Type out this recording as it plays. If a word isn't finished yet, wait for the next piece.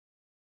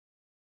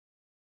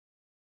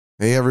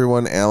Hey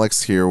everyone,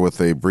 Alex here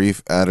with a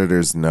brief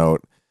editor's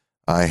note.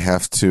 I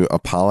have to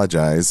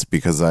apologize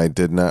because I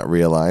did not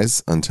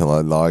realize until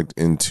I logged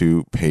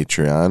into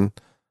Patreon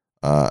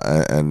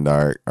and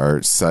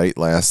our site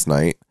last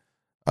night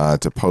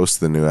to post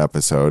the new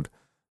episode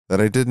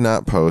that I did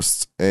not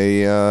post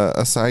a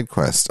side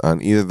quest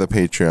on either the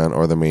Patreon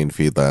or the main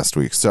feed last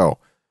week. So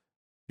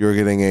you're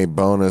getting a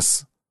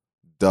bonus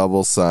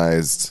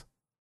double-sized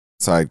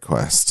side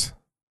quest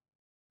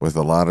with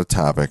a lot of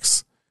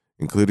topics,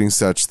 including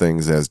such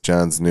things as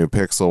John's new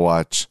Pixel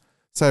Watch,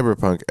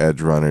 Cyberpunk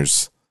Edge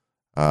Runners,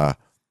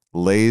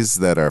 Lays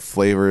that are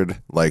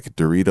flavored like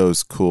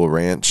Doritos Cool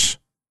Ranch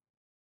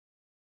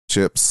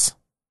chips.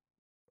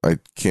 I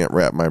can't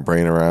wrap my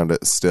brain around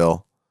it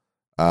still.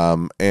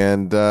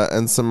 And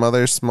some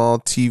other small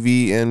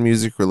TV and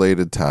music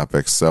related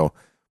topics. So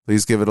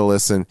please give it a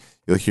listen.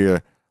 You'll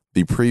hear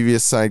the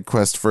previous side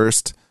quest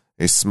first,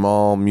 a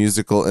small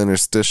musical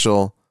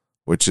interstitial,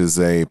 which is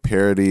a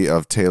parody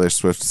of Taylor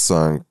Swift's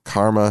song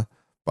Karma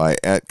by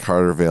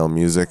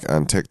 @CartervaleMusic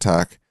on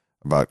TikTok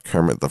about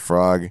Kermit the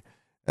Frog.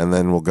 And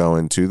then we'll go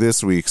into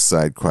this week's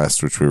side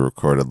quest, which we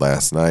recorded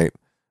last night,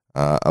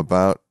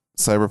 about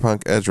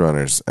Cyberpunk Edge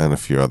Runners and a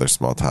few other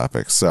small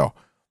topics. So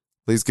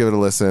please give it a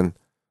listen.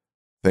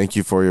 Thank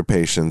you for your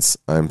patience.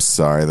 I'm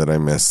sorry that I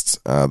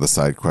missed the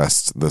side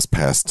quest this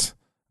past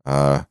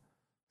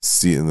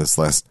in this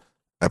last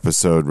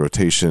episode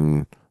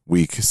rotation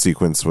week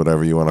sequence,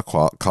 whatever you want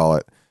to call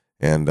it.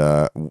 And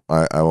I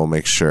will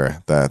make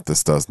sure that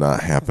this does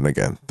not happen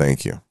again.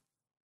 Thank you.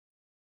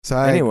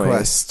 Side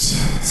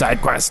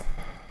quest.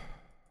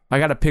 I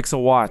got a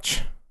Pixel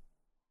Watch.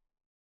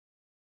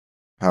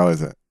 How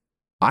is it?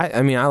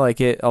 I mean, I like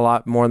it a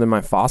lot more than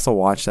my Fossil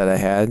watch that I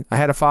had. I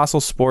had a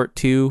Fossil Sport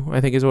 2, I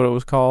think is what it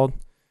was called.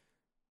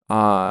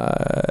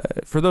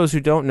 For those who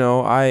don't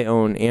know, I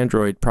own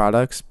Android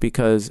products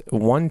because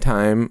one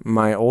time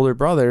my older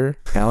brother,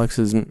 Alex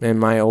and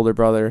my older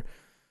brother,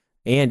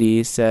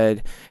 Andy,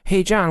 said,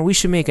 "Hey, John, we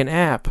should make an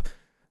app."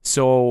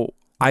 So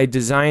I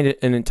designed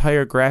an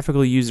entire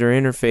graphical user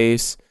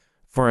interface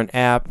for an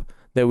app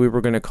that we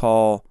were going to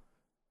call,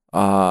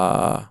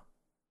 I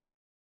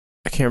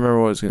can't remember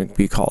what it was going to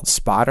be called,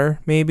 Spotter,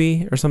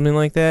 maybe, or something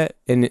like that.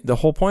 And the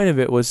whole point of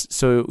it was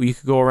so you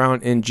could go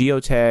around and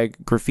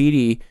geotag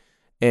graffiti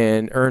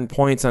and earn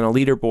points on a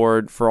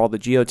leaderboard for all the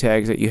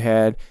geotags that you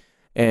had.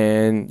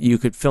 And you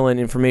could fill in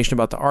information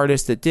about the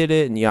artist that did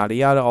it and yada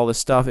yada, all this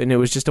stuff. And it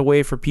was just a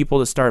way for people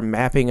to start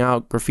mapping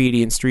out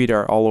graffiti and street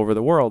art all over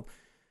the world.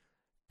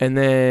 And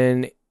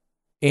then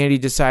Andy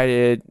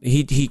decided,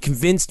 he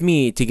convinced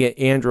me to get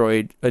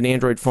an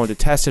Android phone to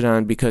test it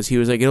on because he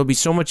was like, it'll be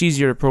so much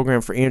easier to program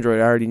for Android.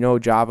 I already know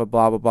Java,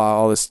 blah, blah, blah,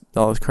 all this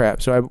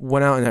crap. So I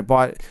went out and I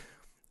bought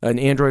an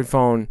Android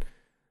phone.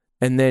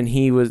 And then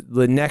he was,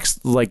 the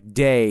next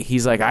day,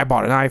 he's like, I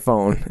bought an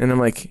iPhone. And I'm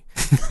like,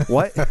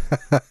 what?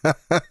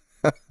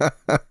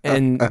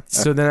 And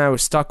so then I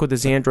was stuck with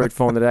this Android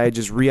phone that I had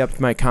just re-upped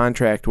my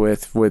contract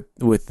with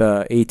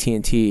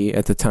AT&T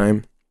at the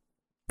time.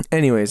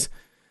 Anyways,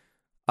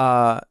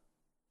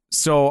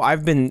 so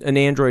I've been an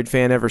Android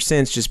fan ever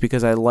since, just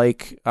because I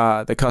like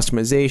the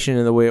customization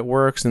and the way it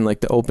works and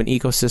like the open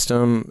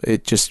ecosystem.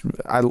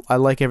 I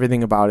like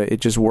everything about it.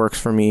 It just works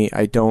for me.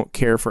 I don't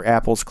care for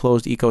Apple's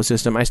closed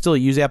ecosystem. I still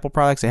use Apple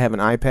products. I have an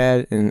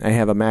iPad and I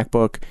have a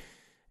MacBook,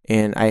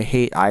 and I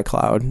hate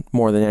iCloud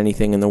more than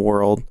anything in the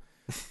world.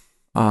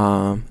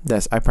 I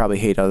probably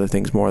hate other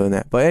things more than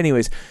that. But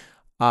anyways,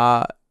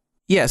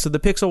 yeah, so the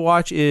Pixel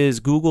Watch is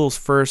Google's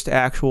first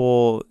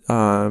actual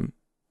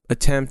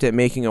attempt at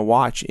making a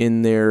watch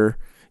in their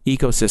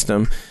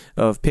ecosystem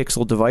of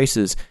Pixel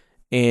devices,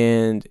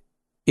 and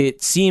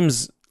it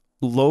seems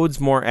loads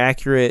more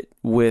accurate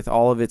with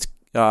all of its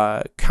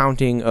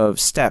counting of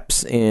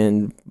steps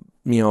and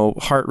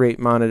heart rate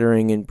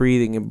monitoring and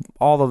breathing and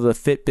all of the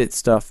Fitbit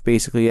stuff.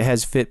 Basically, it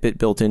has Fitbit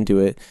built into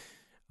it,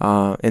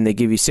 and they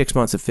give you 6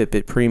 months of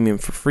Fitbit Premium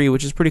for free,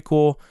 which is pretty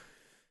cool.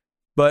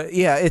 But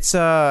yeah, it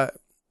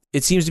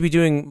seems to be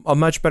doing a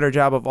much better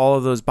job of all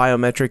of those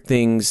biometric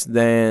things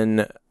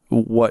than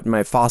what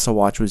my Fossil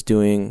watch was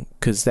doing,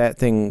 because that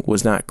thing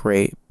was not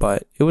great,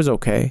 but it was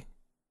okay.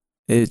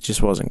 It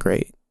just wasn't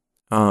great.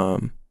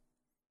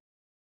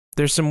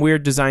 There's some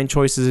weird design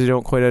choices I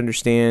don't quite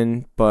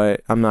understand,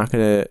 but I'm not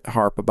going to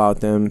harp about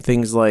them.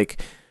 Things like,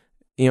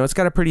 it's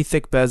got a pretty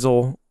thick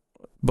bezel,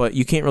 but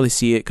you can't really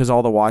see it because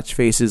all the watch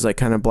faces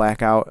kind of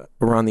black out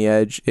around the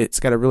edge. It's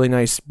got a really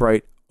nice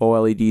bright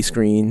OLED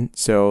screen,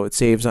 so it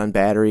saves on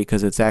battery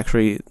because it's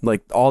actually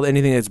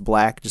anything that's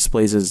black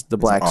displays as the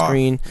black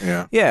screen.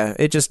 Yeah,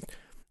 it just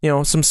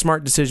some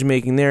smart decision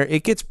making there.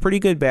 It gets pretty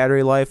good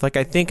battery life.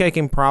 I think I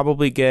could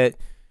probably get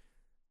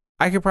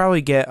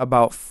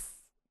about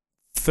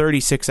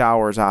 36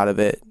 hours out of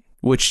it,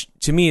 which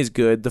to me is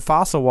good. The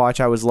Fossil watch,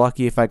 I was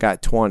lucky if I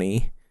got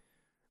 20.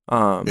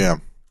 Yeah,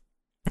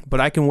 but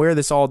I can wear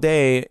this all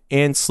day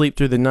and sleep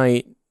through the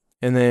night,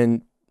 and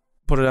then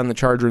put it on the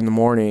charger in the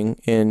morning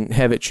and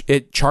have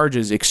it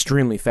charges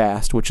extremely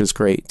fast, which is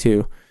great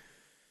too.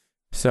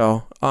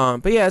 So,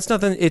 but yeah,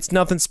 it's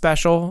nothing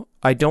special.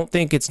 I don't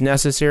think it's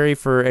necessary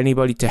for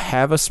anybody to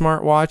have a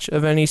smartwatch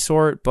of any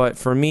sort, but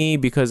for me,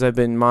 because I've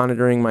been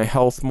monitoring my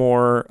health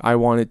more, I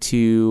wanted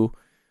to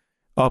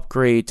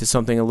upgrade to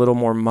something a little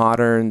more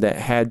modern that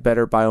had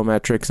better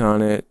biometrics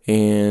on it,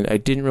 and I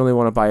didn't really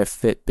want to buy a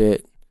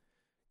Fitbit,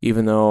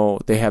 even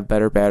though they have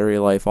better battery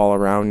life all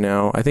around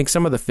now. I think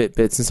some of the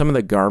Fitbits and some of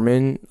the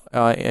Garmin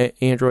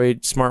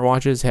Android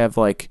smartwatches have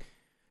like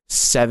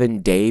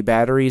 7-day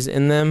batteries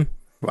in them.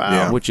 Wow.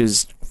 Yeah. Which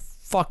is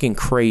fucking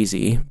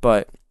crazy,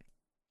 but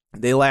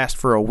they last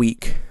for a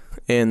week,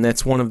 and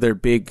that's one of their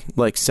big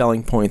like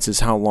selling points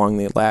is how long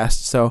they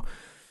last. So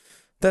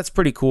that's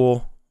pretty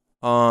cool.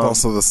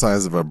 Also the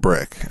size of a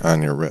brick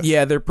on your wrist.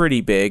 Yeah, they're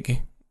pretty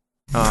big.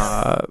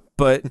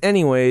 But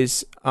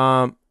anyways,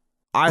 I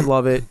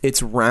love it.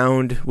 It's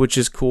round, which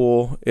is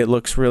cool. It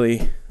looks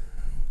really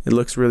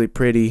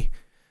pretty.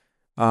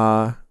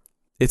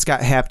 It's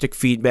got haptic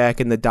feedback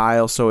in the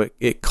dial, so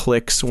it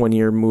clicks when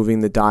you're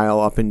moving the dial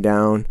up and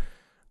down.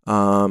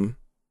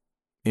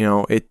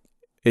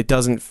 It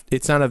doesn't.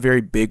 It's not a very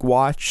big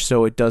watch,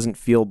 so it doesn't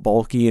feel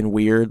bulky and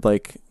weird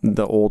like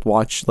the old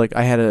watch. Like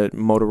I had a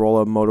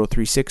Motorola Moto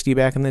 360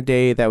 back in the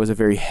day. That was a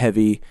very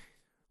heavy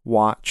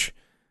watch.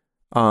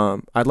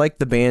 I like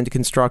the band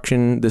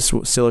construction. This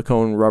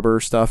silicone rubber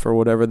stuff or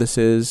whatever this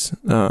is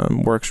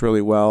works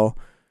really well.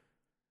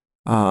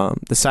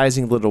 The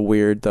sizing a little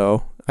weird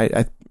though.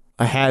 I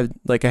have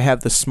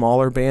the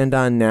smaller band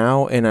on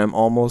now, and I'm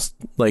almost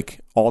like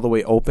all the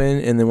way open.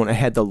 And then when I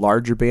had the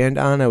larger band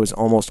on, I was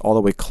almost all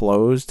the way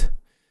closed.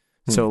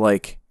 So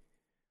like,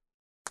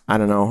 I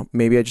don't know.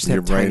 Maybe I just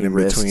have You're right tiny in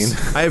wrists.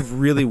 between. I have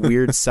really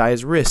weird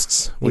size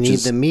wrists, You which need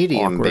is the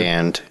medium awkward.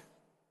 band.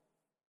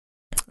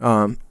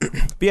 But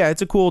yeah,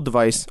 it's a cool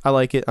device. I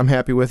like it. I'm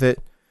happy with it.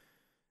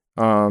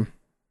 I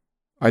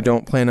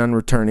don't plan on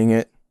returning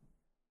it.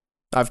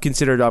 I've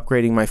considered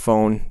upgrading my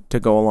phone to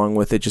go along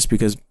with it, just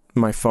because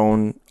my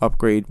phone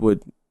upgrade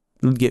would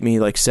get me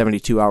like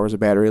 72 hours of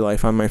battery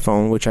life on my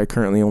phone, which I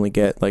currently only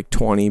get like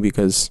 20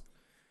 because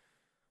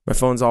my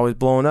phone's always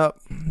blowing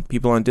up.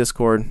 People on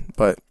Discord.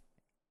 But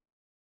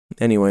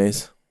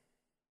anyways,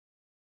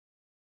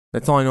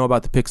 that's all I know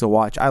about the Pixel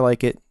Watch. I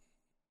like it,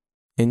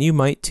 and you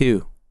might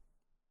too.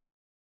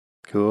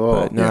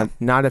 Cool. But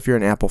not if you're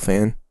an Apple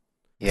fan.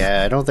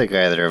 Yeah, I don't think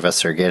either of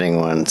us are getting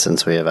one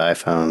since we have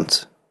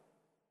iPhones.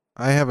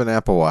 I have an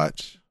Apple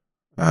Watch,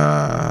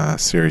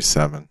 Series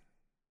 7,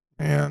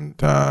 and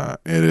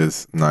it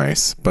is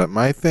nice. But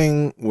my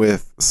thing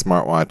with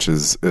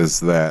smartwatches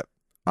is that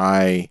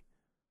I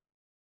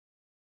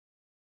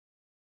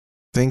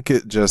think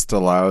it just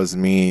allows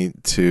me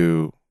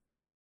to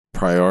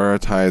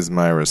prioritize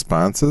my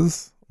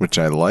responses, which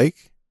I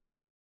like,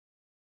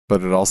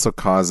 but it also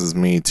causes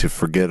me to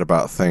forget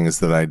about things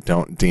that I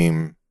don't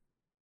deem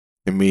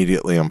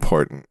immediately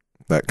important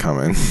that come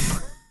in.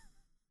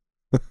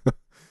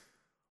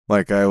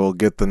 Like, I will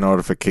get the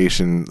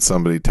notification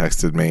somebody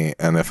texted me,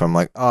 and if I'm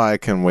like, oh, I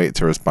can wait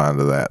to respond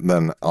to that,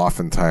 then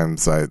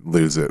oftentimes I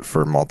lose it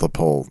for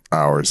multiple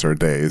hours or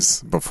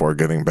days before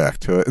getting back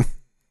to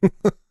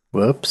it.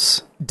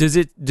 Whoops. Does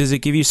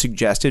it give you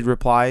suggested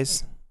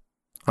replies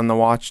on the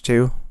watch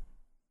too?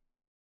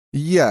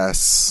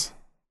 Yes,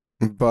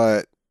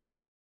 but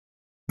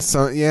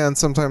and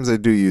sometimes I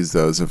do use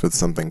those if it's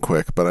something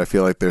quick, but I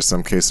feel like there's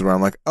some cases where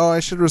I'm like, oh,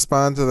 I should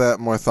respond to that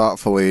more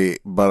thoughtfully,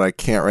 but I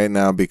can't right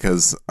now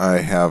because I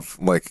have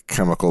like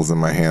chemicals in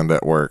my hand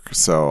at work,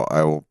 so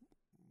I will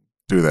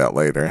do that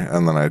later,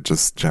 and then I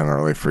just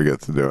generally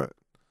forget to do it.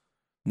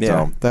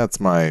 Yeah. So that's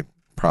my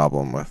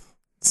problem with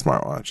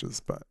smartwatches,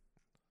 but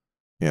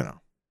you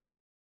know.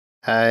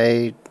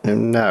 I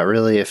am not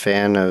really a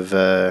fan of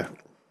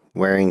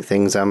wearing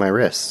things on my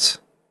wrists.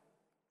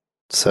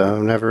 So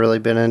I've never really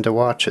been into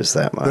watches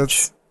that much.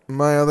 That's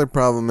my other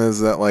problem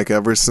is that, like,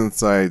 ever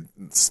since I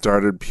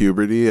started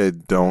puberty, I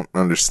don't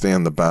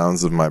understand the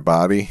bounds of my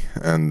body,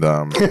 and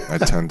I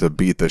tend to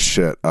beat the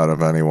shit out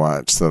of any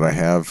watch that I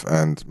have.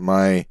 And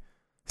my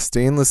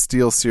stainless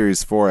steel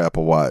Series 4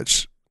 Apple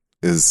Watch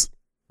is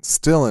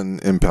still in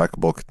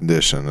impeccable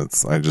condition.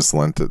 I just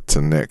lent it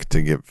to Nick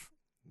to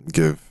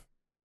give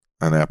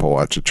an Apple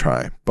Watch a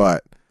try,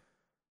 but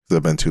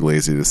I've been too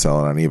lazy to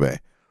sell it on eBay.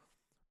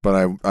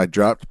 But I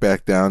dropped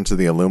back down to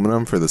the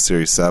aluminum for the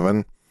Series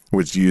 7,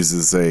 which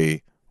uses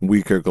a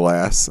weaker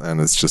glass, and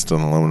it's just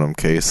an aluminum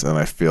case, and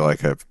I feel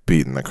like I've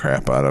beaten the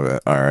crap out of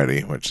it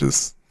already, which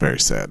is very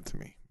sad to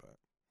me.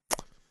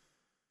 But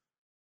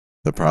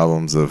the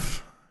problems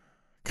of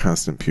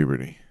constant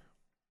puberty.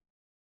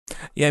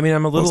 Yeah, I mean,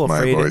 I'm a little My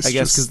afraid, voice I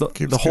guess, because just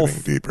keeps the whole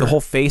getting deeper. the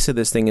whole face of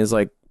this thing is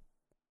like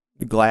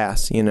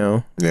glass, you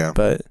know. Yeah.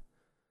 But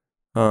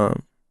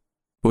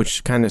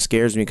which kind of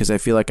scares me because I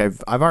feel like I've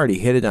already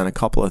hit it on a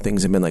couple of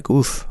things and been like,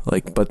 oof,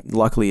 like, but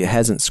luckily it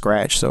hasn't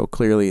scratched, so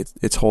clearly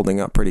it's holding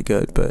up pretty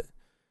good. But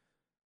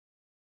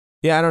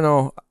yeah, I don't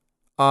know.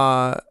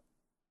 I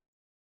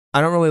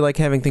don't really like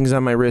having things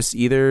on my wrists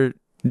either.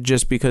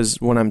 just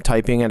because when I'm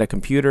typing at a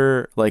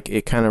computer, like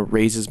it kind of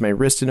raises my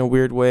wrist in a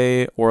weird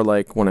way, or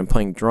like when I'm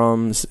playing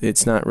drums,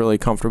 it's not really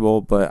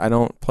comfortable, but I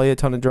don't play a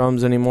ton of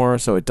drums anymore,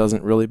 so it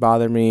doesn't really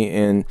bother me.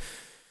 And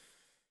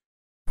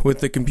with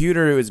the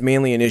computer, it was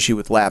mainly an issue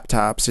with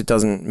laptops. It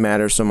doesn't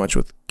matter so much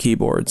with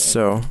keyboards,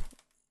 so.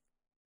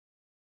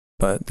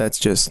 But that's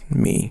just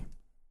me.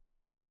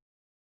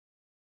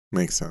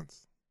 Makes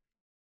sense.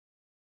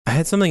 I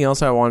had something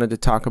else I wanted to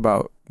talk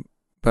about,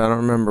 but I don't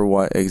remember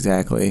what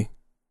exactly.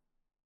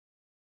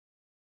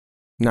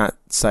 Not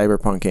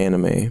cyberpunk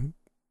anime.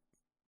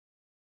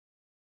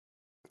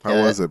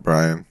 How was it,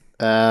 Brian?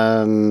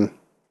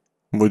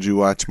 Would you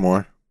watch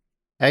more?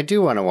 I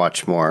do want to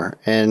watch more,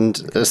 and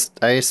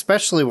I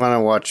especially want to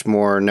watch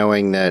more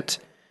knowing that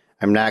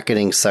I'm not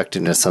getting sucked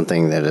into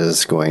something that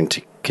is going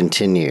to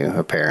continue,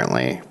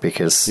 apparently,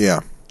 because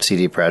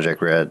CD Projekt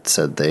Red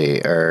said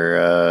they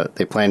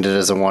planned it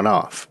as a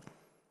one-off,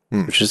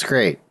 which is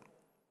great.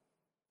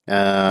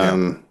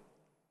 I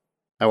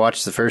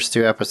watched the first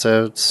 2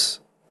 episodes,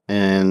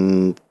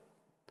 and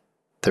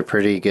they're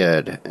pretty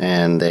good,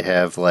 and they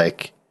have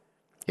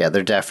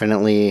they're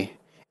definitely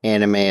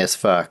anime as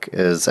fuck,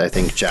 as I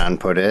think John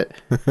put it.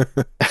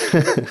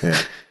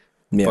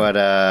 Yeah.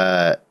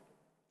 But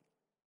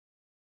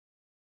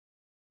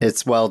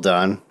it's well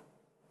done,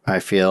 I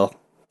feel,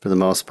 for the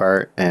most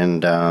part,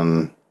 and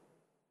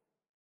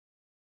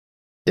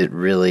it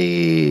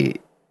really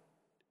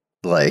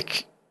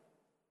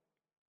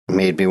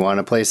made me want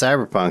to play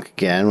Cyberpunk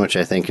again, which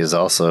I think is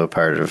also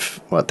part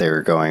of what they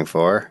were going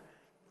for.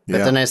 But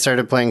then I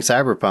started playing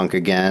Cyberpunk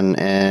again,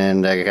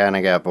 and I kind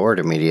of got bored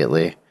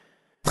immediately.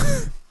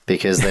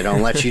 Because they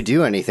don't let you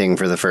do anything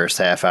for the first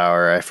half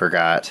hour, I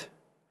forgot.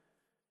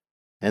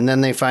 And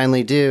then they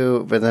finally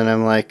do, but then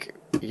I'm like,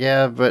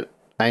 yeah, but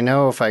I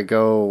know if I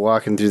go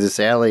walking through this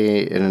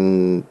alley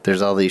and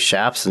there's all these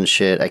shops and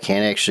shit, I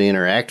can't actually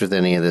interact with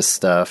any of this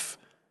stuff.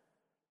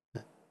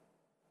 And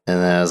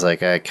then I was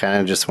like, I kind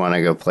of just want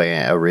to go play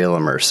a real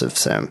immersive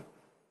sim.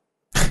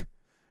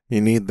 You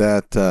need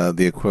that,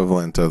 the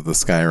equivalent of the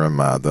Skyrim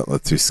mod that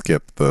lets you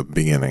skip the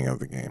beginning of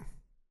the game.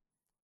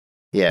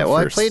 Yeah, well,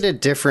 I played a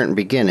different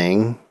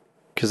beginning,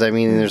 because, I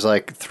mean, there's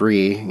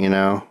 3, you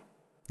know?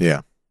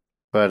 Yeah.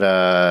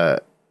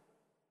 But,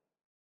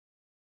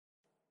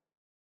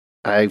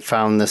 I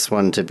found this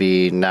one to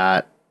be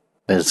not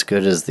as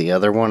good as the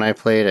other one I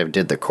played. I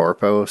did the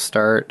Corpo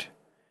start,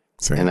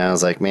 and I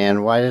was like,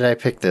 man, why did I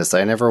pick this?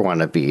 I never want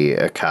to be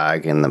a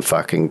cog in the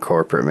fucking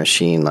corporate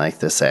machine like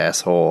this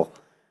asshole.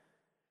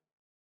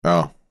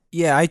 Oh.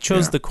 Yeah, I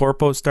chose the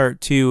Corpo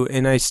start too,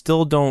 and I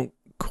still don't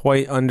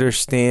quite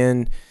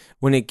understand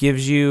when it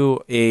gives you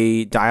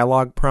a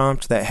dialogue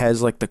prompt that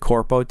has the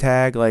Corpo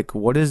tag.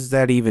 What does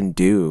that even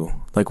do?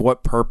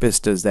 What purpose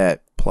does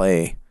that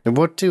play? And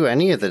what do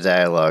any of the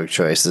dialogue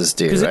choices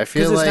do? I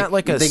feel it's not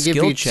a they skill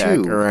give you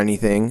check 2. or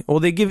anything.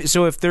 Well,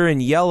 so if they're in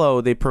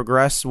yellow, they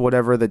progress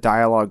whatever the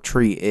dialogue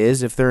tree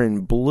is. If they're in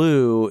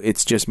blue,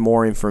 it's just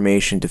more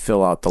information to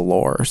fill out the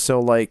lore.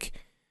 So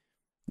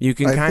you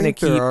can kind of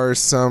keep. There are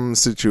some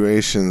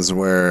situations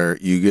where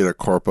you get a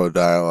Corpo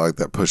dialogue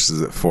that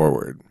pushes it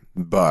forward,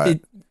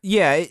 but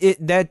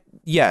that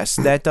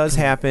does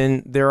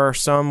happen. There are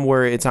some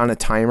where it's on a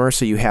timer,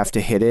 so you have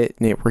to hit it.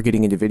 We're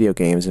getting into video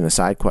games and a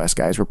side quest,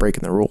 guys. We're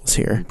breaking the rules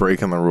here.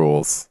 Breaking the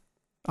rules.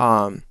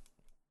 But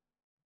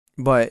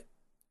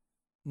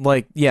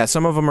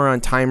some of them are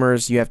on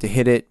timers. You have to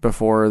hit it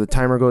before the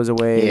timer goes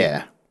away.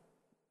 Yeah.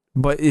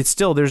 But it's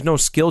still, there's no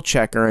skill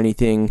check or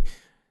anything.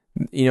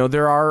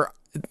 There are,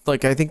 I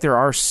think there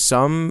are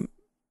some,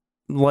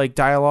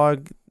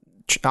 dialogue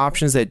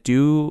options that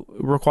do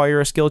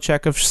require a skill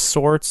check of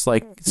sorts,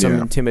 some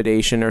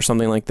intimidation or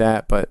something like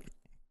that, but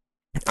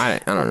I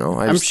don't know.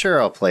 I'm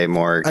sure I'll play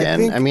more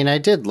again.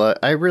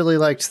 I really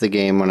liked the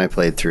game when I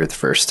played through it the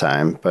first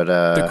time, but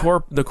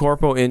the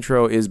Corpo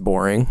intro is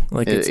boring.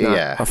 It's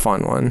not a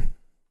fun one.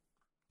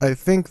 I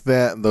think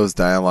that those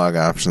dialogue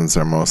options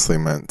are mostly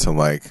meant to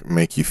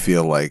make you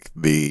feel like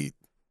the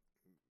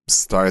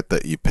start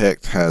that you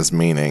picked has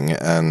meaning,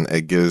 and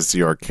it gives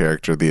your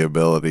character the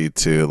ability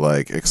to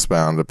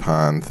expound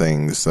upon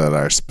things that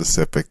are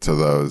specific to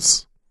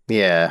those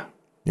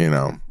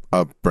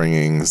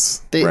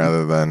upbringings,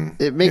 rather than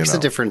it makes a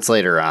difference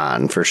later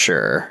on for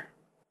sure,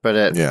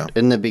 but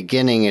in the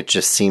beginning it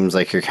just seems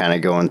like you're kind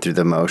of going through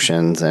the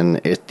motions,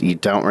 and you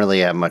don't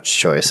really have much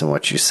choice in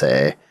what you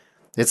say.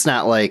 It's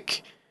not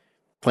like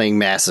playing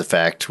Mass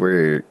Effect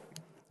where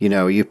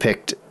you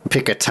pick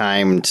a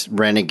timed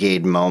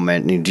renegade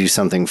moment and you do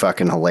something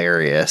fucking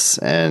hilarious,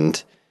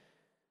 and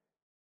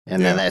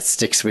then that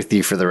sticks with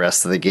you for the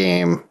rest of the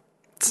game.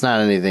 It's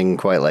not anything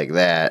quite like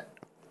that,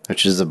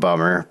 which is a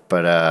bummer,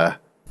 but I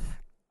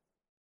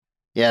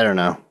don't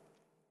know.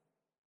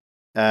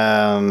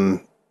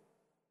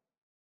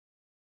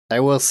 I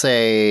will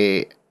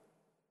say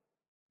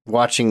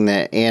watching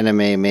the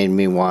anime made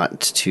me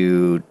want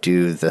to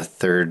do the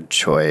third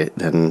choice,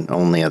 and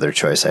only other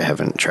choice I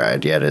haven't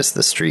tried yet is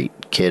the Street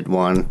Kid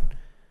one.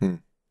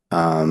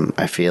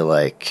 I feel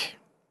like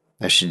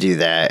I should do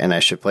that, and I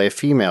should play a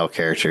female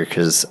character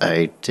because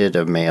I did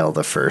a male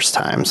the first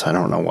time, so I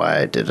don't know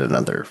why I did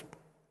another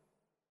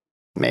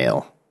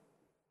male.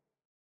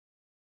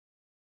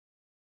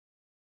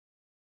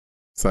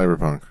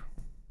 Cyberpunk.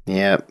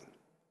 Yep.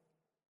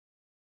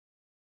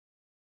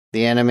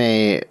 The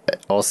anime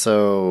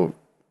also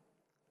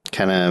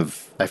kind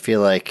of, I feel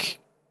like,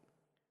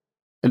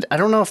 I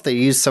don't know if they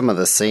use some of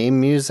the same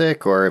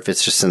music or if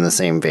it's just in the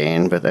same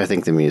vein, but I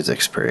think the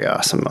music's pretty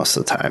awesome most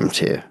of the time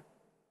too.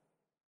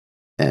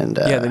 And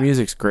yeah, the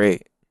music's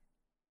great.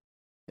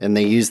 And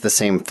they use the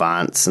same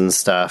fonts and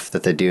stuff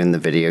that they do in the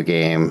video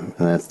game,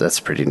 and that's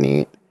pretty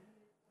neat.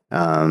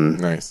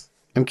 Nice.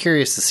 I'm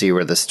curious to see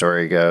where the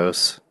story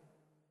goes.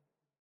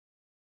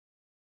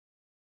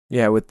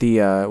 Yeah, with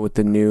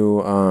the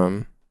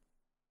new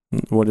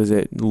what is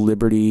it?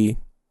 Liberty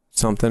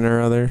something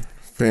or other?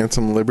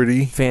 Phantom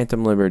Liberty.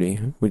 Phantom Liberty.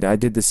 I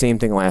did the same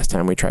thing last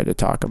time we tried to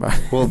talk about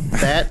it. Well,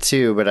 that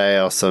too, but I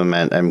also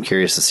meant I'm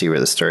curious to see where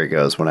the story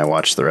goes when I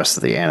watch the rest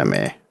of the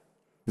anime.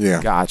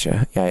 Yeah.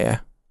 Gotcha. Yeah.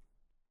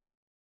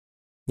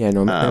 Yeah,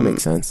 no, that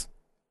makes sense.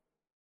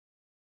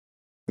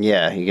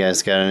 Yeah, you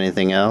guys got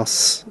anything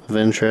else of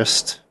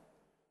interest?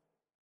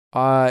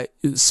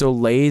 So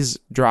Lay's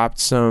dropped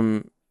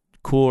some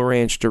Cool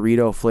Ranch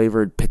Dorito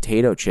flavored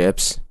potato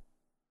chips.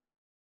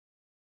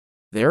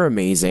 They're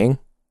amazing.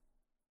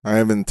 I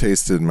haven't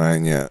tasted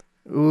mine yet.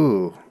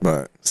 Ooh.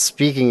 But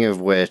Speaking of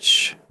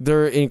which,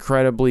 They're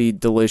incredibly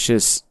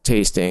delicious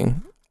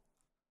tasting.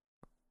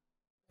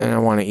 And I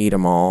want to eat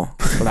them all.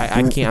 But I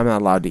can't, I'm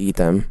not allowed to eat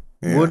them.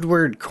 yeah.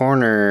 Woodward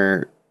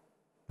Corner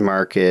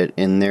Market,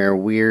 in their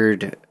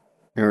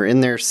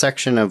in their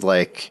section of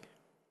like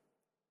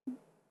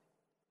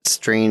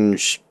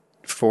strange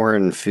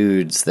foreign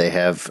foods, they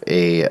have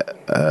a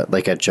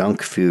like a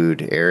junk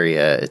food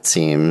area, it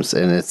seems,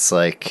 and it's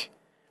like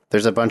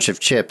there's a bunch of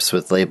chips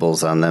with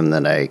labels on them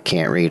that I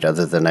can't read,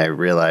 other than I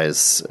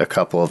realize a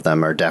couple of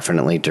them are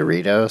definitely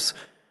Doritos,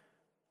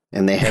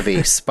 and they have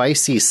a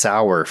spicy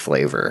sour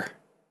flavor.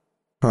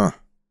 Huh.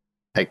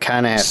 I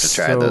kind of have to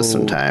try those So,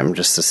 sometime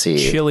just to see.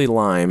 Chili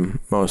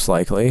lime, most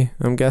likely,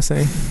 I'm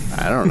guessing.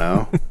 I don't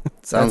know.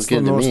 Sounds That's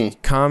good the to most me.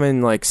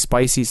 common, like,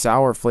 spicy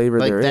sour flavor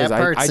Like there that is.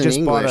 part's I in just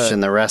English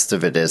and the rest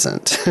of it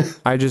isn't.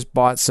 I just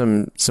bought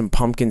some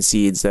pumpkin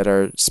seeds that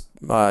are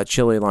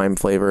chili lime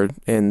flavored,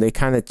 and they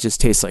kind of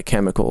just taste like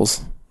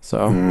chemicals.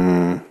 So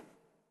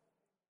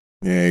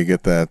Yeah, you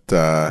get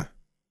that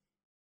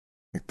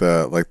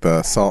like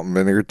the salt and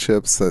vinegar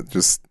chips that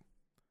just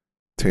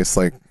taste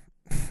like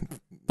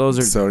those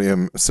are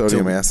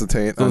sodium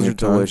acetate on those your are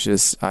tongue.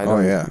 delicious. I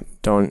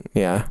don't.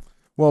 Yeah.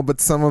 Well,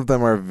 but some of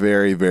them are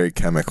very, very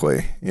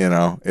chemically. You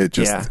know, it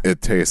just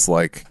it tastes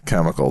like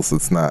chemicals.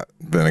 It's not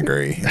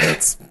vinegary.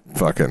 It's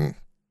fucking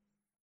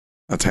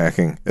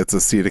attacking. It's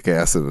acetic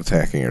acid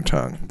attacking your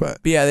tongue. But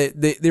yeah,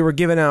 they were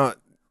giving out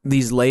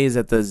these Lays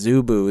at the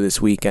Zubu this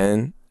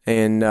weekend,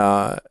 and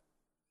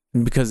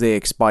because they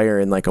expire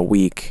in like a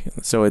week,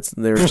 so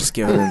they're just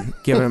giving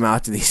them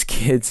out to these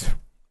kids.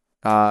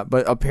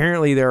 But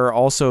apparently there are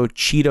also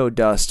Cheeto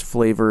dust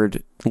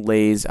flavored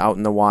Lays out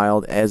in the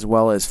wild, as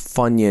well as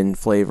Funyun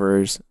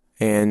flavors,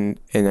 and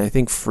I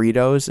think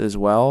Fritos as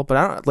well. But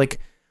I don't like,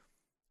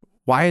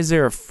 why is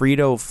there a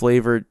Frito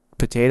flavored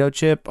potato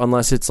chip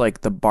unless it's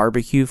like the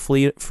barbecue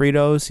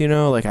Fritos? You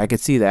know, like I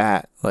could see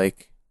that.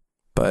 Like,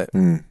 but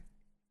the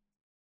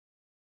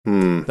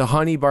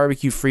honey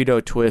barbecue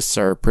Frito twists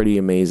are pretty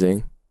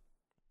amazing.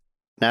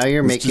 now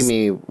you're making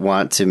me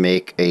want to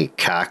make a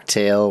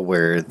cocktail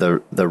where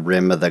the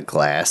rim of the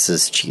glass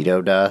is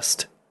Cheeto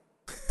dust.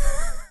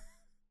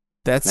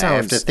 That I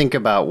have sounds. to think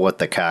about what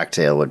the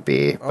cocktail would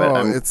be.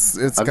 But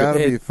it's got to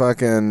be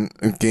fucking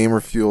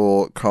Gamer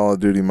Fuel Call of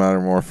Duty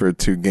Modern Warfare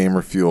 2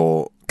 Gamer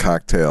Fuel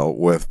cocktail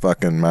with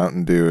fucking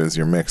Mountain Dew as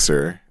your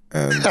mixer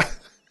and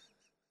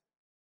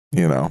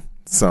you know,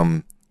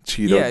 some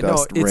Cheeto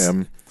dust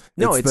rim.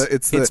 No,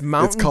 it's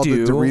Mountain it's called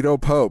Dew. the Dorito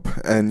Pope,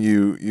 and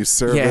you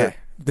serve it.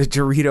 The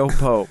Dorito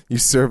Pope. You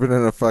serve it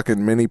in a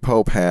fucking mini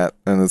Pope hat,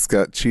 and it's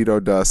got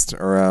Cheeto dust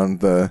around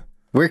the.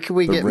 where can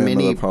we get rim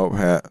mini of the Pope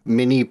hat?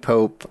 Mini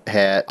Pope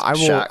hat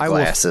shot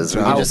glasses?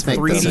 We can just make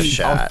them a I'll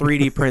shot.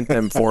 3D print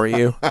them for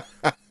you.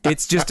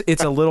 It's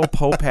a little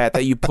Pope hat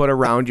that you put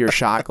around your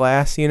shot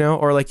glass, you know,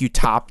 or like you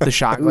top the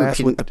shot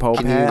glass with the Pope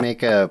can hat. you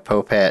make a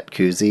Pope hat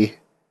koozie?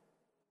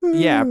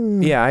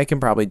 Yeah, I can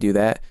probably do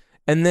that.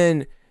 And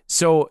then,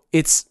 so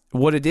it's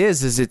what it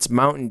is it's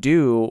Mountain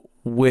Dew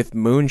with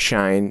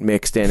moonshine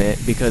mixed in it,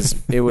 because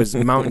it was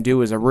Mountain Dew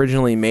was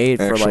originally made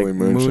for Actually, like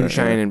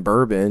moonshine, and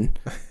bourbon,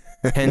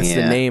 hence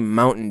the name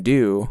Mountain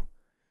Dew.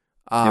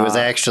 It was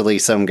actually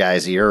some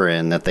guy's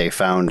urine that they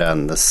found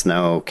on the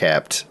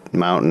snow-capped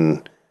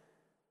mountain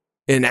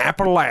in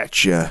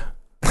Appalachia.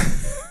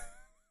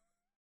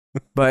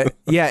 But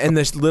yeah, and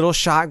this little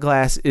shot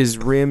glass is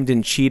rimmed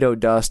in Cheeto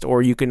dust,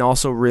 or you can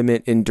also rim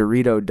it in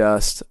Dorito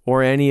dust,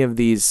 or any of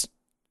these,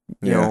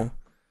 you know,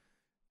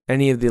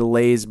 any of the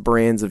Lay's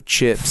brands of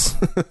chips.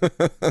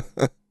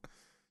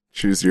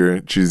 Choose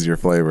your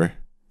flavor.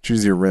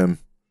 Choose your rim.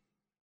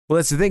 Well,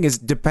 that's the thing is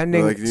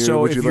depending. Would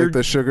you like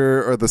the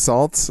sugar or the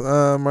salt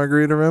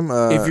margarita rim?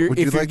 Would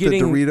you like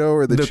the Dorito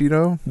or the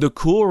Cheeto? The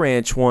Cool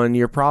Ranch one,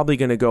 you're probably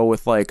going to go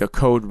with like a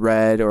Code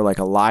Red or like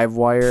a Live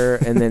Wire.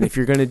 And then if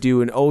you're going to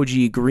do an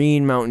OG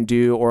Green Mountain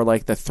Dew or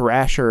like the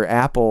Thrasher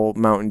Apple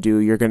Mountain Dew,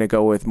 you're going to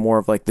go with more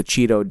of like the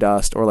Cheeto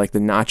Dust or like the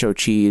Nacho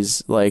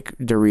Cheese like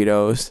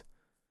Doritos.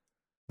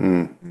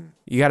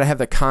 You got to have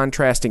the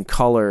contrasting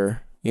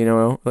color, you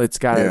know? It's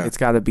got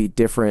to be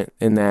different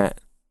in that.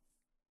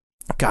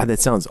 God, that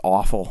sounds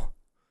awful.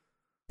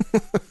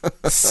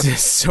 It's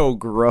just so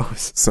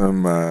gross.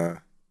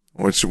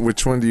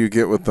 Which one do you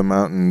get with the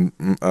mountain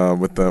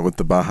with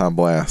the Baja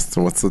Blast?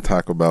 What's the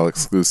Taco Bell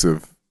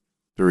exclusive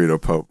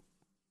Dorito Pope?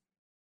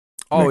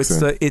 Oh,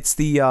 it's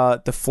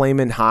the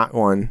Flamin' Hot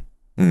one.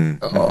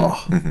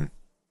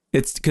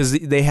 It's because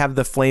they have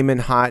the Flamin'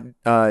 Hot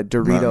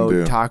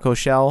Dorito taco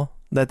shell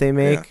that they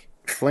make.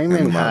 Yeah.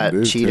 Flamin' Hot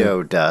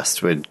Cheeto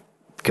Dust would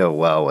go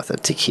well with a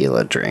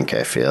tequila drink,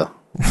 I feel.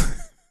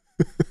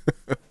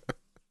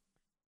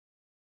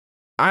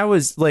 I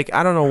was like,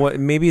 I don't know what,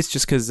 maybe it's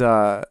just because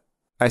I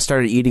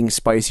started eating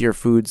spicier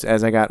foods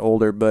as I got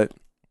older, but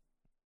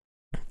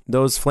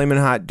those Flamin'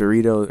 Hot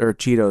Doritos or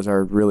Cheetos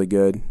are really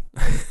good.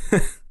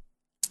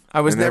 I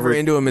was never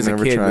into them as a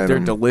kid, but they're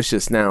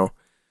delicious now.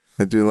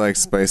 I do like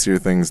spicier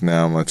things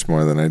now much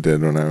more than I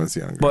did when I was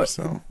younger.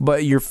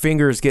 But your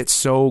fingers get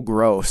so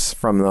gross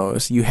from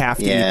those. You have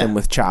to eat them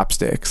with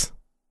chopsticks.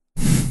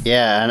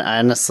 Yeah, and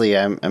honestly,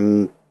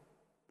 I'm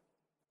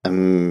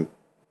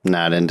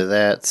not into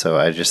that, so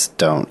I just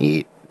don't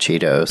eat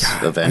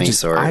Cheetos of any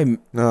sort. I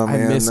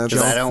miss junk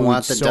I don't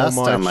want the dust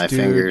on my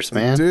fingers,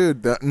 man.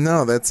 Dude,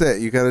 no, that's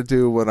it. You got to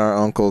do what our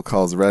uncle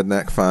calls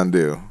redneck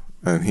fondue,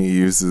 and he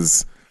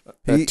uses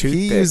he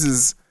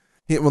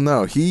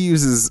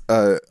uses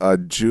a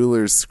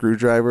jeweler's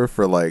screwdriver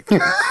for like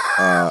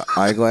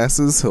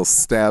eyeglasses. He'll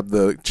stab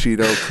the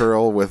Cheeto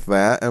curl with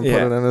that and put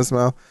it in his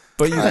mouth.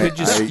 But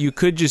you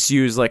could just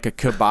use like a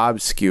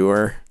kebab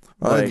skewer.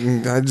 Like,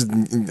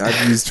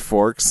 I've used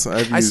forks.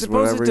 I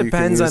suppose it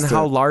depends on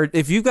how large.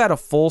 If you've got a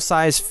full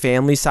size,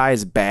 family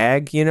size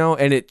bag, you know,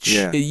 and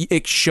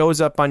it shows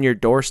up on your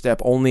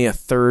doorstep only a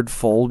third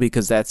full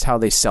because that's how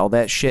they sell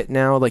that shit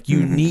now. Like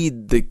you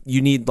need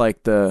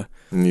a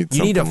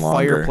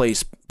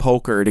fireplace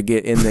poker to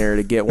get in there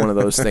to get one of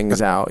those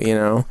things out. You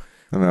know.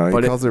 I know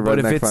he calls it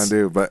redneck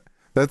fondue, but.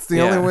 That's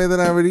the only way that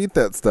I would eat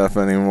that stuff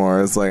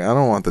anymore. It's like, I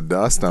don't want the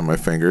dust on my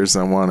fingers.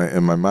 I want it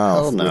in my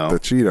mouth with the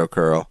Cheeto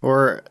curl.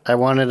 Or I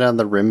want it on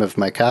the rim of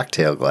my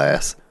cocktail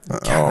glass.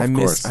 I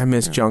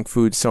miss junk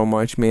food so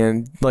much,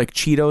 man. Like,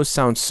 Cheetos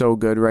sound so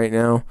good right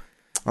now.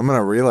 I'm going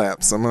to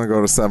relapse. I'm going to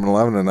go to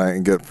 7-Eleven tonight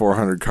and get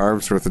 400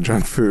 carbs worth of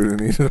junk food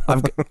and eat it.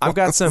 I've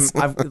got some,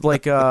 I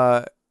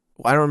don't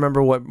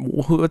remember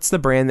what's the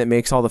brand that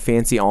makes all the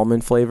fancy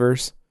almond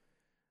flavors?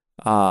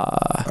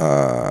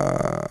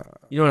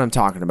 You know what I'm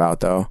talking about,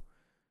 though.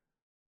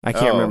 I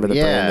can't remember the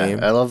brand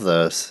name. I love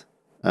those.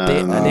 They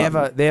have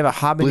a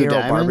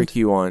habanero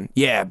barbecue one.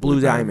 Yeah,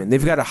 Blue Diamond.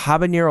 They've got a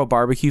habanero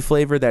barbecue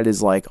flavor that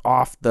is like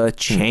off the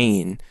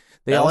chain.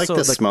 I like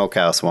the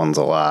smokehouse ones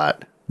a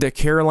lot. The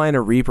Carolina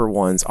Reaper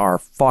ones are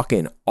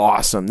fucking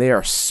awesome. They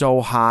are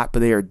so hot, but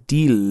they are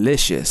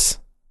delicious.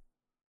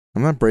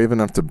 I'm not brave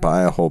enough to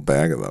buy a whole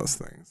bag of those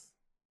things.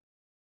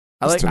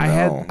 I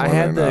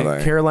had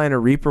the Carolina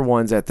Reaper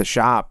ones at the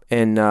shop,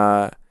 and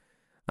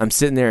I'm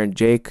sitting there, and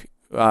Jake,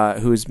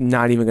 who's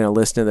not even going to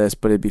listen to this,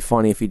 but it'd be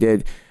funny if he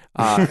did.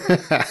 I'm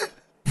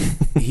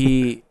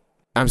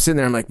sitting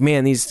there, I'm like,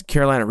 man, these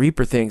Carolina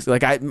Reaper things,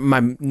 like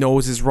my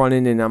nose is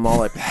running, and I'm all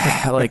like,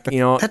 you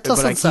know, that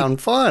doesn't sound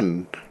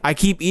fun. I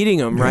keep eating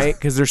them, right?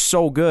 Because they're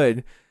so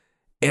good.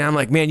 And I'm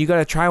like, man, you got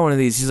to try one of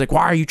these. He's like,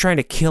 why are you trying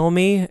to kill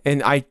me?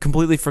 And I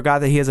completely forgot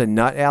that he has a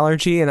nut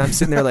allergy, and I'm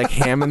sitting there like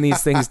hamming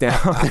these things down.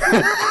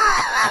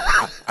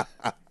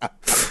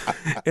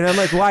 And I'm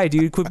like, why,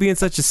 dude? Quit being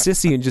such a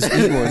sissy and just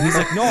eat one. He's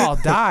like, no, I'll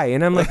die.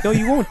 And I'm like, no,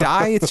 you won't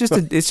die.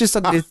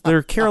 It's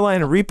their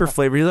Carolina Reaper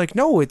flavor. He's like,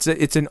 no, it's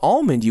an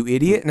almond, you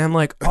idiot. And I'm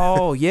like,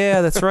 oh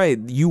yeah, that's right.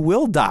 You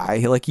will die.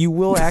 Like, you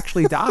will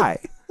actually die.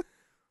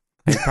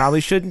 I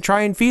probably shouldn't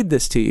try and feed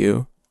this to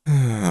you.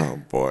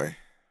 Oh boy.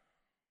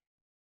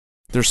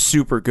 They're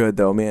super good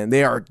though, man.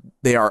 They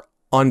are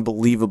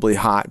unbelievably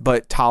hot,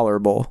 but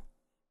tolerable.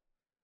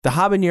 The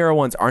habanero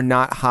ones are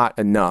not hot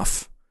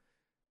enough,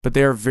 but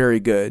they're very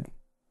good.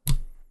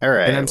 All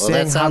right. And I'm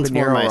saying that sounds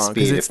more my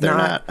speed if they're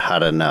not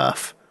hot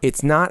enough.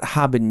 It's not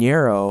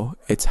habanero,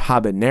 it's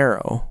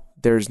habanero.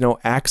 There's no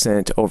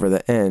accent over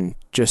the N,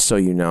 just so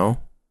you know.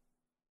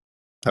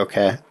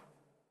 Okay.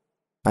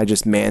 I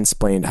just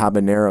mansplained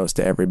habaneros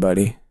to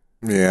everybody.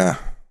 Yeah.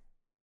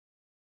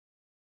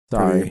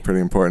 Sorry.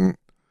 Pretty important.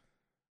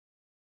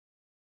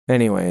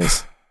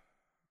 Anyways.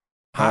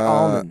 Hot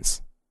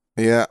almonds.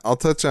 Yeah, I'll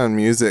touch on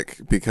music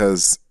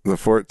because the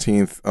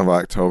 14th of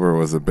October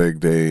was a big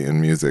day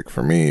in music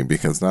for me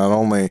because not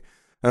only,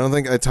 I don't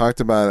think I talked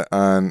about it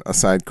on a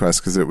side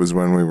quest because it was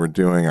when we were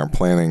doing our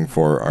planning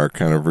for our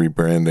kind of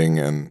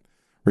rebranding and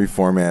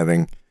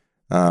reformatting.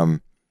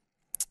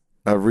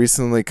 I've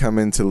recently come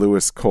into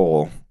Lewis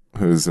Cole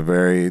who's a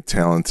very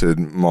talented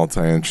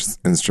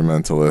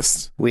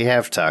multi-instrumentalist. We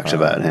have talked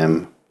about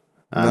him.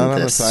 Not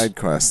on the side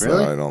quest,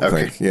 Really? though, I don't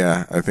Okay. think.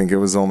 Yeah, I think it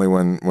was only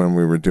when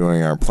we were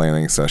doing our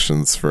planning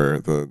sessions for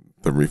the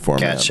reformat.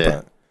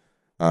 Gotcha.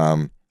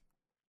 But,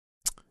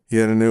 he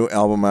had a new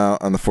album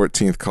out on the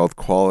 14th called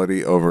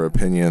Quality Over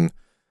Opinion.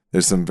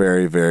 There's some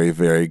very, very,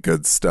 very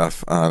good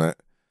stuff on it,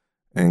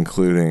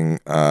 including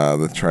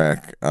the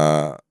track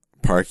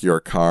Park Your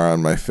Car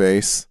on My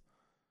Face,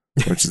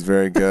 which is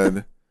very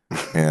good.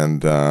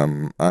 And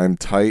I'm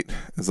Tight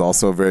is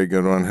also a very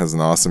good one. Has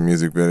an awesome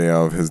music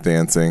video of his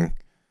dancing.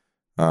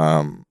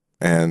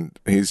 And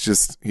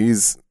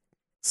he's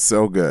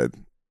so good.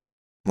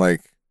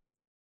 Like,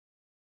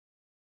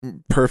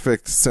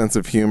 perfect sense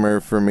of humor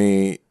for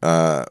me.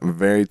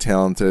 Very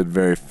talented,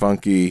 very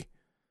funky.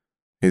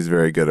 He's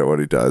very good at what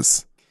he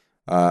does.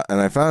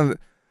 And I found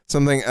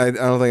something I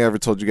don't think I ever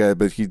told you guys,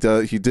 but he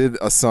did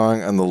a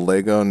song on the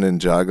Lego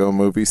Ninjago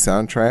movie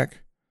soundtrack.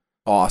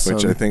 Awesome.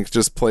 Which I think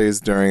just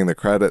plays during the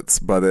credits,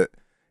 but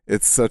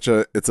it's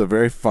a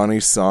very funny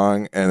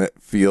song, and it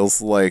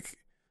feels like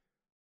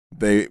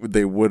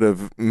they would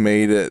have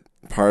made it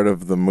part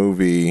of the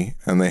movie,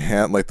 and they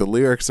had, like, the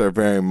lyrics are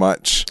very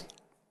much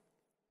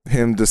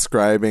him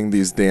describing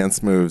these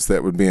dance moves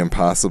that would be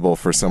impossible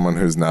for someone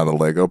who's not a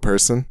Lego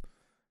person,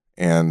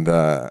 and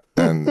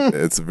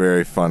it's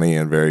very funny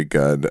and very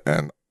good,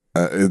 and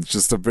it's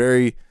just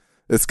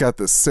it's got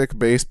the sick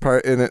bass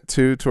part in it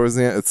too towards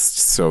the end. It's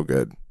so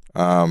good.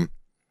 So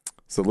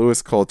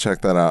Louis Cole,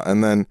 check that out.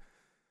 And then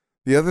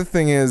the other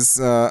thing is,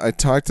 I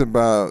talked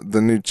about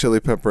the new Chili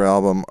Pepper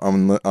album,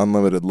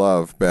 Unlimited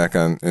Love, back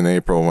in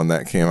April when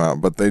that came out,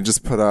 but they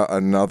just put out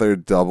another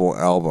double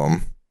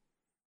album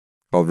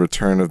called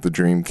Return of the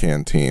Dream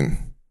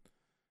Canteen.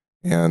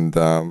 And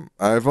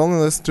I've only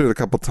listened to it a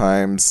couple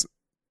times.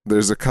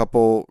 There's a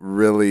couple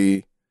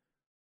really,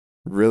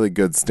 really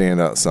good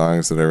standout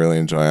songs that I really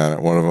enjoy on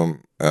it. One of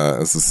them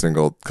is a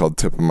single called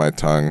Tip of My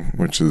Tongue,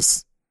 which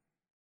is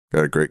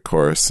got a great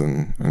chorus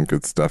and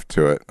good stuff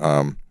to it.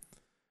 And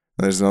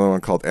there's another one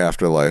called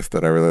Afterlife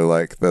that I really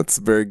like. That's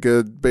a very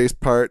good bass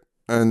part.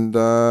 And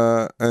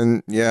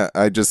yeah,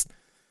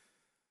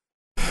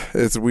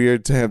 it's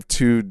weird to have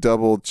two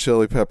double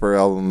Chili Pepper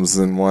albums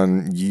in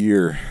 1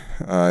 year.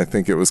 I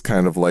think it was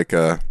kind of like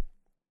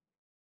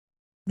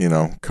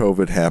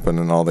COVID happened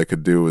and all they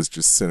could do was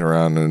just sit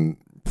around and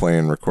play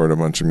and record a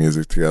bunch of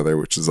music together,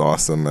 which is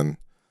awesome. And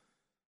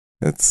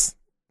it's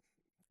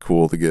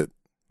cool to get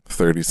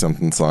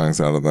 30-something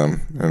songs out of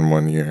them in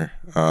 1 year,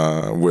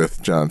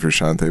 with John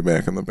Frusciante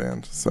back in the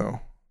band. So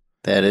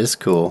that is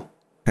cool.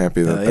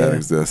 Happy that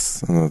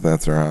exists and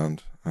that's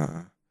around.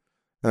 And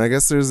I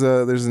guess there's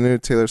a new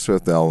Taylor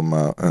Swift album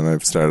out, and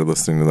I've started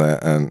listening to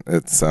that, and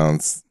it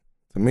sounds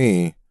to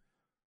me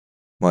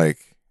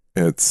like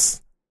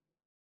it's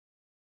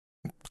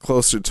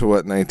closer to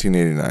what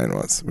 1989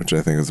 was, which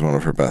I think is one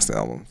of her best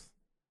albums.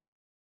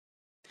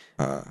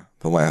 The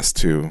last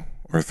 2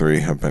 or 3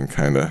 have been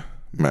kind of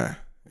meh,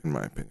 in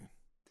my opinion.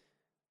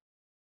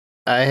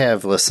 I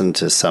have listened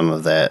to some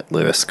of that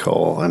Louis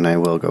Cole, and I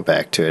will go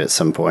back to it at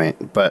some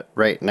point. But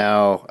right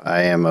now,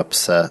 I am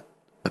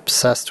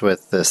obsessed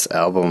with this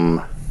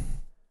album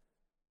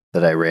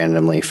that I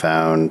randomly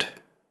found.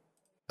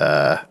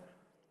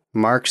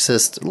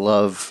 Marxist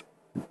Love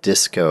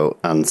Disco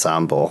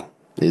Ensemble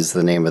is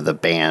the name of the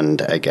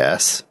band, I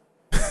guess.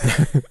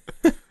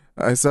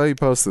 I saw you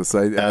post this.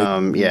 I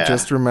yeah.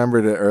 just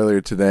remembered it earlier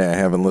today. I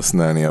haven't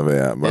listened to any of it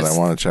yet, but I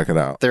want to check it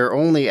out. Their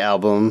only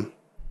album,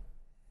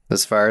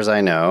 as far as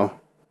I know,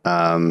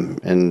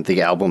 and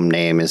the album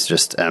name is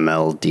just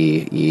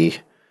MLDE,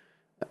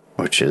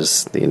 which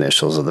is the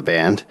initials of the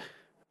band.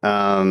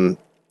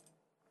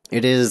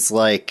 It is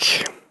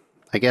like,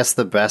 I guess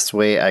the best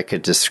way I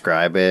could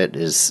describe it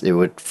is it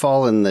would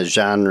fall in the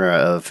genre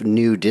of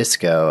new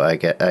disco.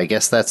 I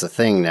guess that's a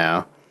thing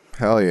now.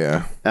 Hell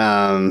yeah.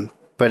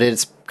 But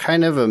it's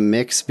kind of a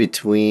mix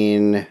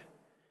between,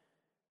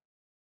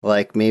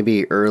 like,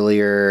 maybe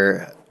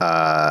earlier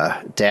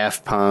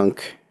Daft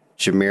Punk,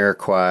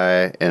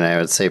 Jamiroquai, and I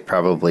would say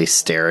probably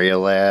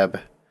Stereolab.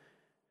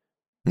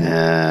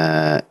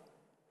 Yeah,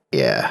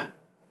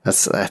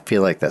 I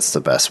feel like that's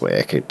the best way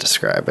I could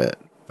describe it.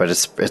 But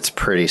it's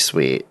pretty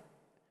sweet.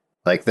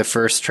 Like, the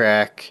first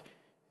track,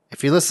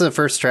 if you listen to the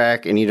first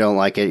track and you don't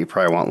like it, you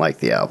probably won't like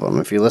the album.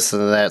 If you listen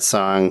to that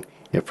song,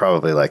 you'll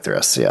probably like the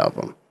rest of the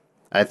album.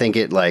 I think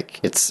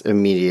it's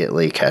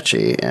immediately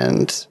catchy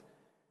and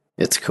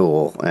it's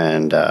cool.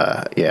 And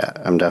yeah,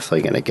 I'm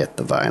definitely going to get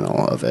the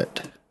vinyl of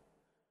it.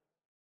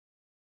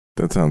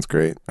 That sounds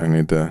great. I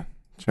need to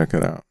check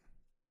it out.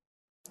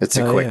 It's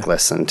a quick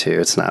listen too.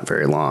 It's not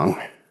very long.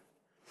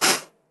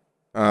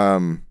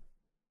 One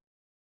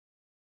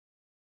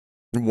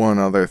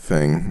other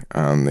thing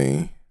on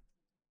the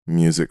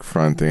music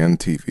front and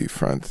TV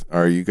front.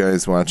 Are you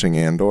guys watching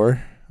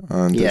Andor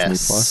on Disney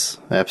Plus? Yes,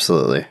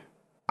 absolutely.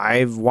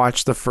 I've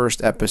watched the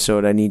first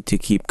episode. I need to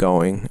keep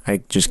going. I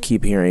just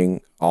keep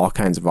hearing all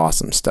kinds of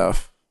awesome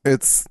stuff.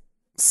 It's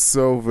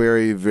so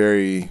very,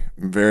 very,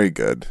 very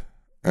good.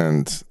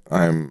 And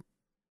I'm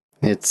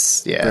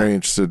It's very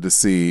interested to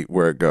see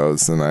where it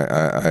goes, and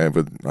I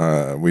would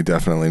we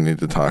definitely need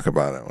to talk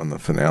about it when the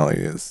finale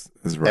is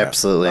wrapped.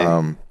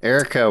 Absolutely.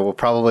 Erica will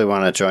probably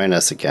want to join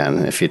us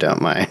again if you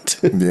don't mind.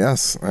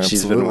 Yes, absolutely.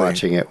 She's been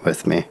watching it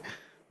with me.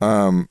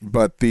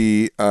 But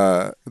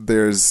there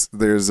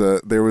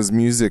was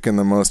music in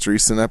the most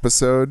recent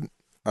episode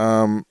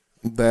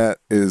that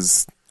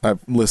is,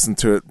 I've listened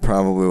to it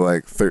probably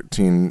like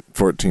 13,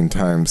 14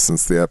 times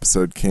since the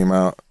episode came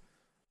out,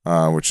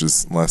 which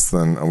is less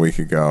than a week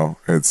ago.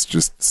 It's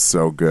just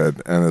so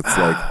good. And it's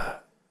like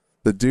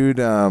the dude,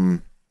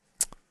 the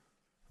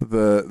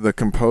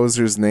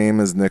composer's name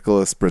is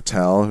Nicholas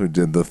Britell, who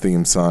did the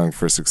theme song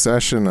for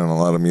Succession and a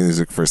lot of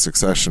music for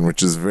Succession,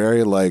 which is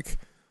very like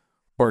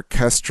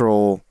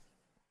orchestral,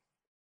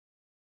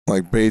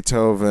 like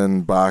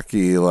Beethoven,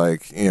 Bach-y,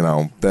 like, you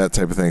know, that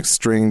type of thing,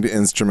 stringed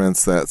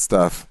instruments, that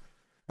stuff.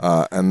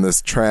 And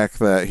this track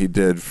that he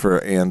did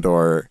for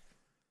Andor,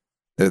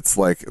 it's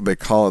like they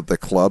call it the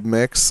club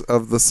mix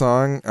of the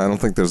song. I don't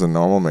think there's a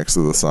normal mix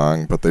of the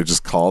song, but they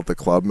just call it the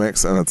club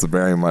mix, and it's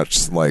very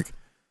much like,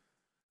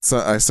 so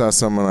I saw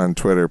someone on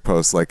Twitter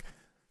post like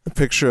a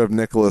picture of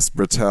Nicholas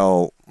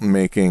Britell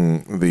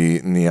making the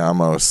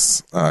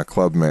Niamos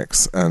club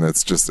mix, and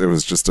it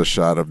was just a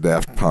shot of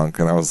Daft Punk,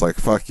 and I was like,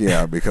 fuck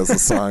yeah, because the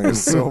song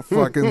is so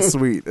fucking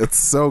sweet. It's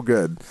so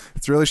good.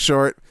 It's really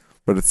short,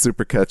 but it's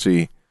super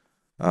catchy,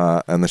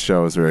 and the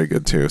show is very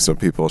good too, so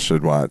people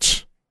should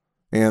watch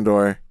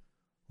Andor.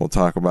 We'll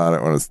talk about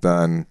it when it's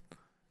done,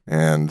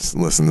 and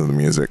listen to the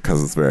music,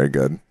 because it's very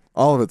good.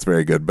 All of it's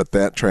very good, but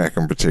that track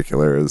in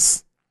particular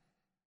it's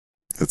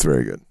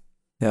very good.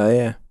 Hell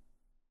yeah.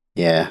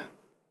 Yeah.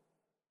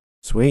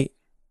 Sweet.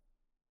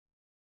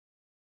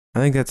 I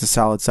think that's a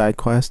solid side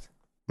quest.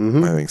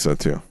 Mm-hmm. I think so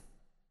too.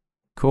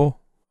 Cool.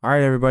 All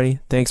right, everybody.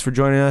 Thanks for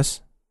joining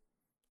us.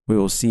 We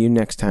will see you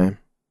next time.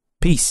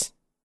 Peace.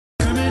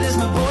 Kermit is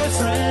my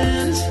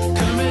boyfriend.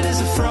 Kermit is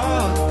a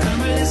frog.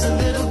 Kermit is a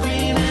little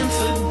green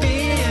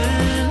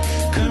amphibian.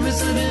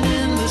 Kermit's living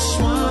in the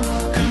swamp.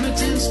 Kermit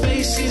in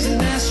space, he's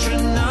an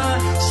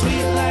astronaut.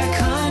 Sweet like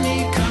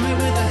honey. Kermit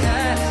with a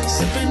hat.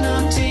 Sipping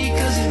on tea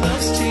cause he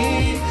loves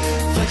tea.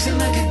 Flexing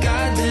like a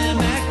goddamn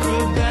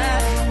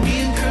acrobat.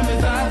 Me and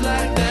Kermit vibe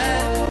like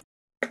that.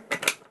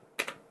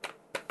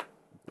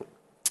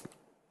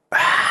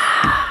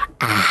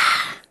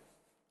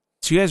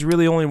 So you guys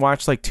really only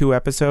watched like 2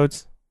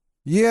 episodes?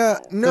 Yeah,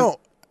 no.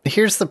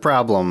 Here's the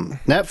problem.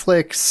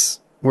 Netflix,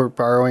 we're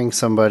borrowing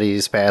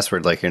somebody's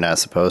password like you're not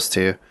supposed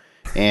to.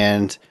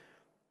 And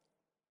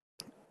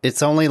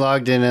it's only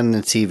logged in the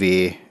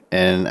TV.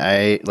 And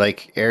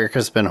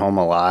Erica's been home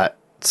a lot.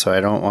 So I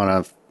don't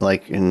want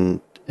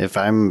to, if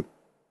I'm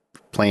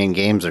playing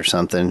games or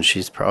something,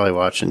 she's probably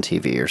watching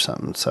TV or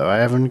something. So I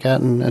haven't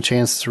gotten a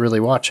chance to really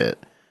watch it.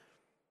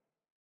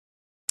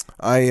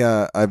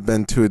 I've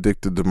been too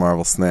addicted to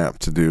Marvel Snap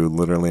to do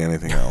literally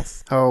anything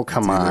else. Oh,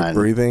 come It's either on.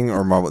 breathing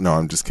or Marvel. No,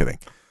 I'm just kidding.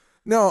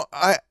 No,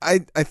 I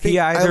think He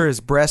either is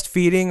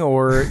breastfeeding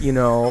or,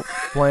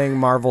 playing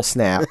Marvel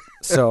Snap.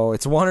 So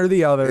it's one or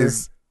the other.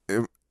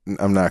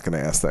 I'm not going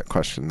to ask that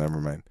question. Never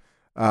mind.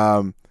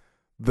 I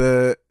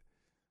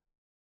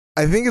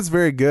think it's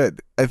very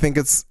good.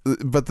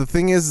 But the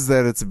thing is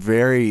that it's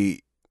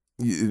very.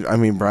 I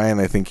mean, Brian,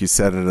 I think you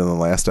said it in the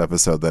last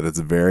episode that it's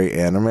very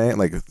anime,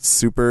 like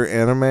super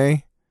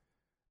anime.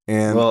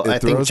 And I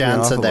think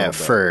John said that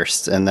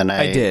first, and then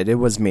I did. It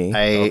was me.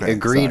 I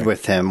agreed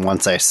with him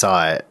once I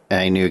saw it, and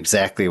I knew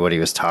exactly what he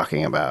was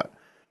talking about.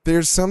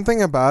 There's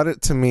something about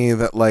it to me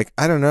that, like,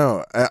 I don't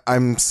know.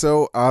 I'm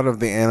so out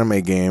of the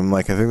anime game.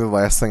 Like, I think the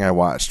last thing I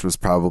watched was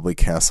probably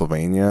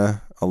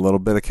Castlevania. A little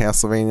bit of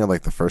Castlevania,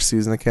 like the first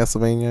season of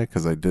Castlevania,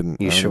 because I didn't.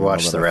 You should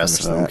watch the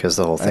rest of them because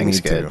the whole thing's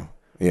good.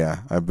 Yeah,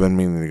 I've been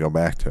meaning to go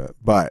back to it,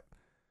 but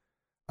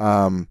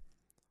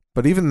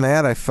even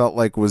that I felt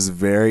like was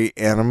very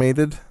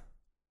animated.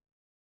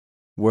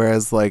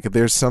 Whereas, like,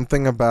 there's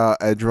something about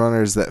Edge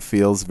Runners that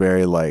feels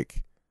very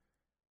like,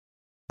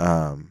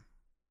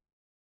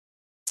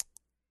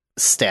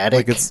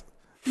 static. Like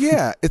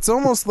it's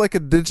almost like a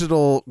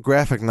digital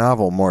graphic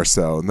novel more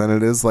so than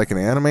it is like an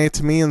anime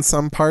to me in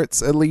some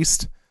parts, at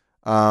least.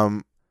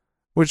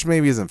 Which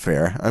maybe isn't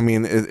fair. I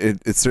mean,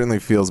 it certainly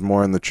feels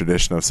more in the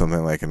tradition of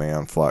something like an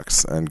Aeon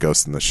Flux and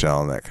Ghost in the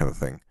Shell and that kind of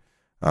thing.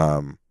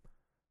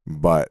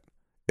 But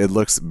it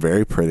looks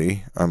very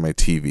pretty on my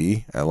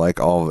TV. I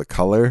like all of the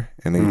color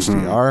in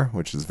HDR,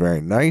 which is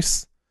very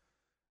nice.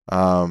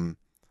 And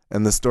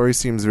the story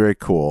seems very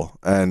cool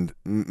and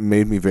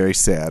made me very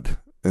sad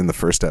in the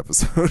first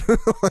episode.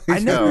 I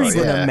never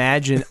even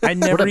imagined. I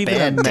never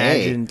even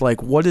imagined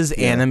like what does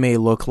anime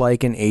look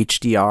like in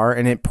HDR,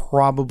 and it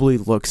probably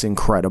looks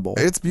incredible.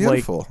 It's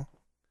beautiful.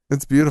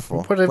 It's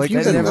beautiful. What have like,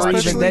 you been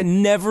watching? That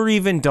never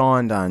even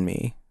dawned on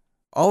me.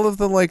 All of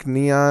the like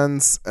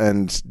neons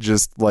and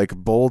just like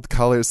bold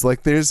colors. Like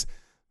it's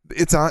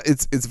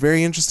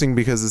very interesting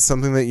because it's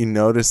something that you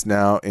notice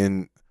now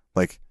in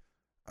like.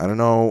 I don't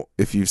know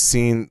if you've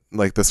seen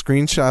like the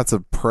screenshots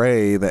of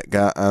Prey that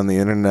got on the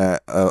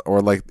internet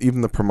or like even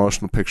the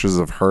promotional pictures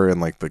of her in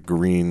like the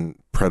green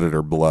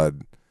predator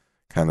blood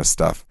kind of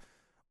stuff.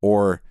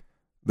 Or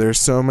there's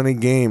so many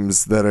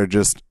games that are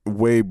just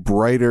way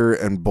brighter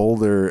and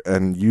bolder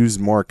and use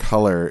more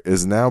color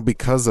is now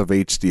because of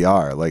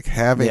HDR. Like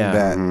having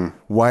that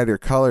wider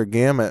color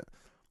gamut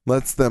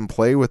lets them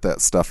play with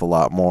that stuff a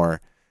lot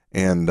more.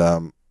 And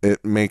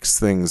it makes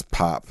things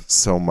pop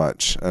so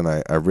much. And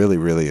I really,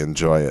 really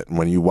enjoy it. And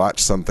when you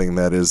watch something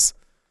that is,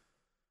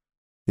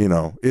 you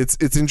know,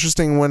 it's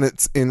interesting when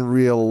it's in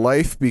real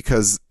life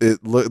because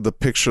the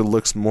picture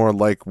looks more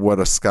like what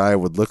a sky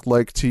would look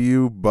like to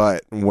you.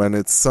 But when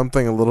it's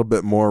something a little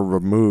bit more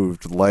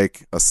removed,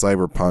 like a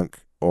Cyberpunk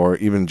or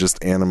even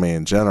just anime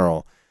in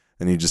general,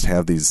 and you just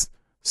have these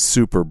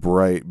super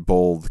bright,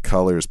 bold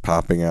colors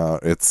popping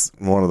out, it's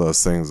one of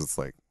those things. It's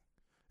like,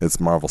 it's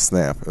Marvel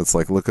Snap. It's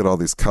like, look at all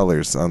these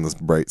colors on this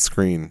bright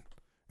screen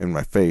in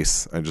my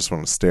face. I just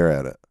want to stare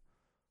at it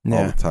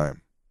all the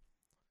time.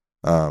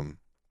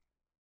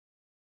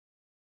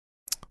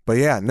 But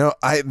yeah, no,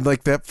 I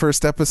like that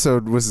first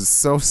episode was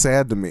so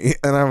sad to me,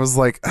 and I was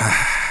like,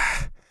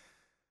 I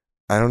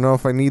don't know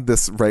if I need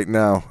this right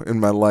now in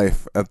my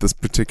life at this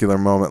particular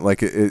moment.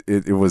 Like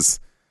it was,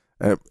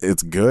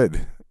 it's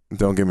good.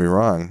 Don't get me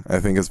wrong. I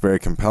think it's very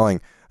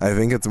compelling. I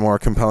think it's a more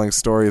compelling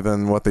story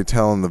than what they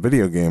tell in the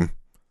video game,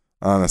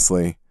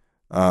 honestly.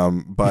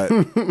 But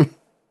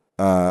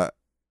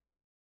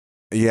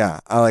yeah,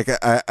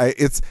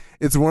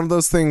 it's one of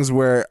those things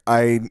where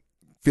I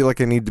feel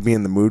like I need to be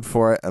in the mood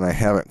for it, and I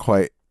haven't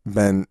quite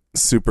been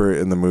super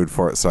in the mood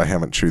for it, so I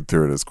haven't chewed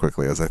through it as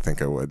quickly as I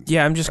think I would.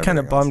 Yeah, I'm just kind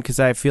of bummed because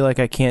I feel like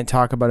I can't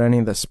talk about any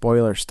of the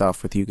spoiler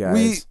stuff with you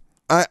guys.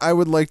 I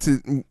would like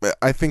to.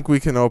 I think we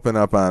can open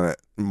up on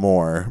it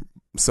more.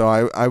 So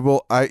I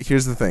will.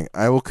 Here's the thing.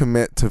 I will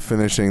commit to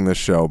finishing the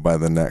show by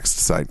the next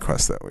side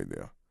quest that we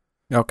do.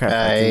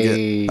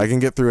 Okay. I can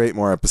get through 8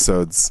 more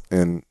episodes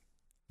in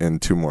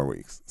 2 more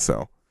weeks.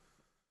 So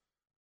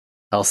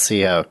I'll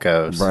see how it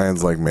goes.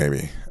 Brian's like,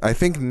 maybe. I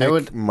think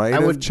Nick might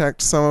have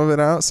checked some of it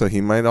out, so he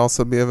might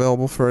also be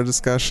available for a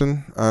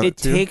discussion on it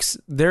too.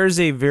 There's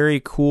a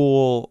very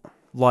cool,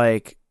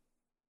 like,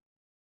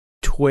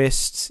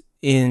 twist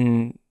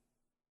in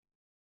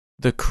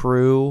the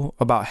crew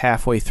about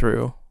halfway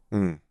through.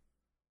 Mm.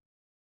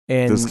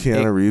 And does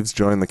Keanu Reeves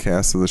join the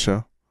cast of the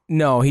show?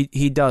 No,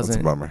 he doesn't.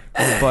 That's a bummer.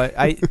 But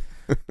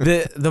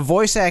the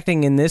voice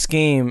acting in this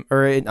game,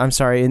 or I'm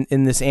sorry,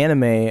 in this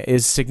anime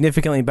is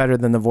significantly better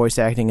than the voice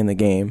acting in the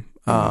game.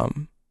 Like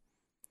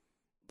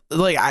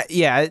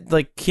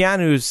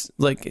Keanu's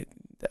like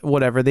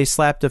whatever. They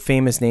slapped a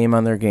famous name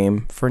on their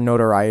game for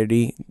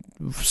notoriety.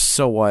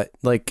 So what?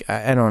 Like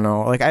I don't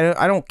know. Like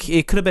I don't.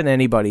 It could have been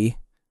anybody.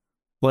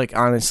 Like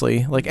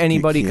honestly, like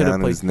anybody could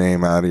have played. Keanu's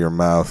name out of your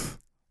mouth.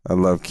 I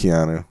love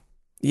Keanu.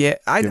 Yeah,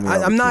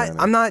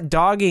 I'm not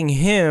dogging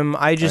him.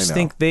 I just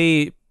think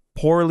they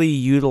poorly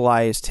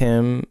utilized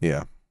him.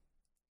 Yeah.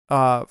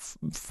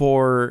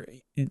 For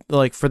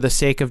the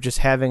sake of just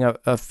having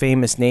a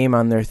famous name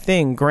on their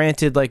thing.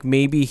 Granted, like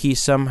maybe he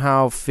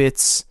somehow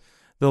fits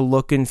the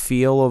look and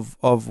feel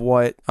of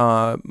what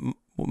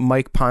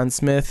Mike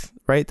Pondsmith,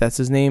 right? That's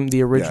his name,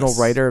 the original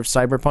writer of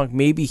Cyberpunk.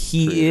 Maybe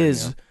he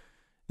is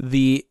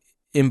the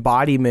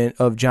embodiment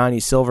of Johnny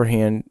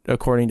Silverhand,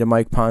 according to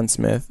Mike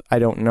Pondsmith. I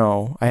don't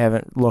know. I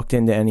haven't looked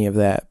into any of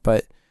that,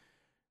 but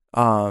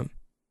I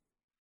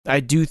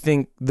do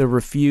think the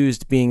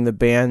Refused being the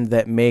band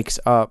that makes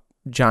up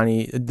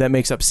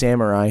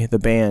Samurai, the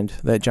band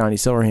that Johnny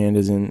Silverhand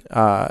is in,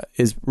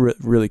 is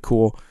really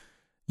cool.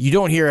 You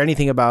don't hear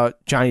anything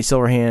about Johnny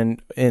Silverhand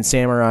and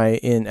Samurai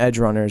in Edge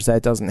Runners.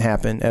 That doesn't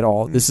happen at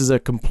all. This is a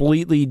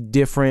completely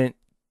different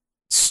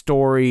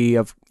story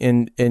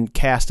in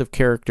cast of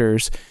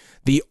characters.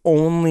 The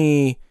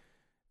only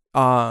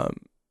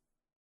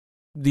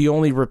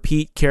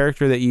repeat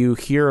character that you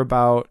hear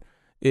about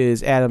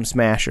is Adam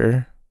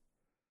Smasher.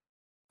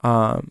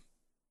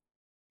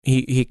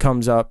 He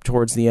comes up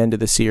towards the end of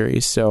the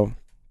series, so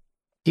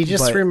he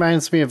just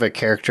reminds me of a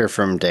character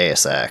from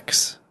Deus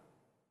Ex,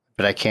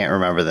 but I can't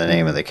remember the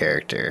name of the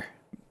character.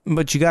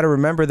 But you got to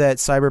remember that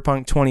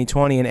Cyberpunk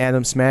 2020 and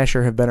Adam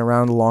Smasher have been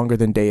around longer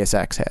than Deus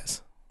Ex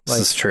has. This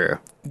is true.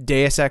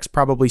 Deus Ex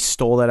probably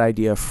stole that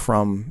idea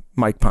from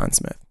Mike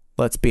Pondsmith.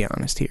 Let's be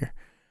honest here.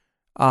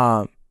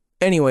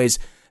 Anyways,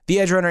 the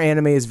Edge Runner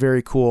anime is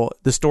very cool.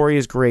 The story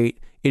is great.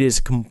 It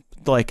is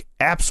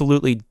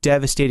absolutely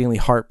devastatingly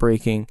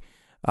heartbreaking.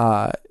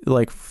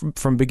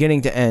 From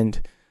beginning to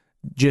end,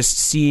 just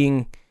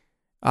seeing,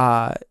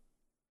 and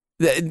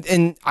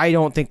I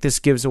don't think this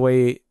gives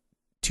away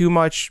too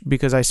much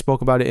because I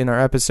spoke about it in our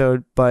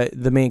episode, but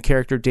the main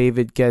character,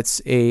 David,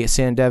 gets a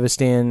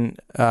Sandevistan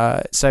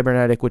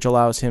cybernetic, which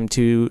allows him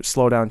to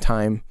slow down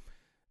time,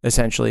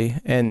 essentially,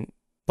 and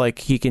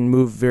he can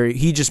move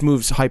he just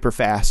moves hyper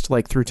fast,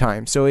 through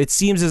time. So it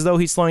seems as though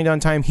he's slowing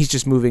down time. He's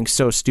just moving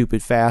so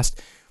stupid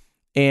fast.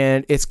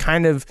 And it's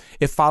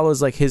it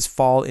follows his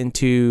fall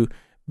into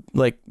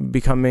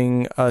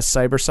becoming a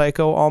cyber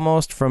psycho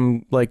almost,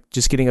 from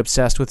just getting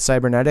obsessed with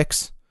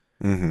cybernetics.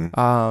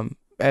 Mm-hmm.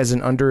 As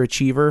an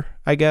underachiever,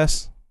 I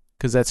guess,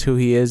 because that's who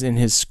he is in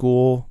his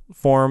school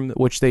form,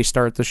 which they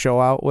start the show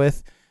out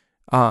with.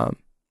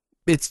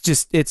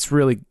 it's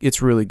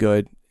really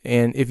good.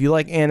 And if you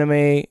like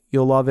anime,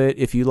 you'll love it.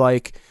 If you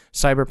like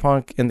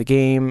Cyberpunk and the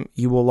game,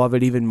 you will love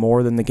it even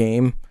more than the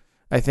game,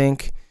 I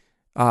think.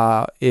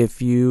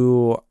 If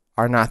you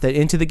are not that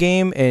into the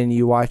game and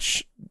you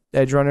watch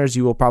Edgerunners,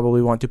 you will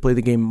probably want to play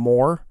the game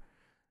more,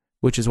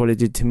 which is what it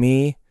did to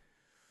me.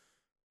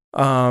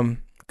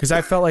 Because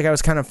I felt like I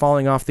was kind of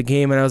falling off the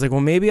game, and I was like,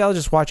 well, maybe I'll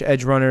just watch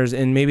Edgerunners,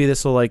 and maybe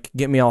this will like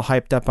get me all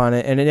hyped up on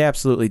it, and it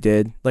absolutely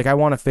did. Like, I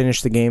want to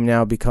finish the game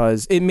now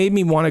because it made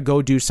me want to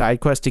go do side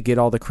quests to get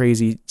all the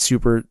crazy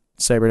super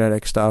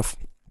cybernetic stuff.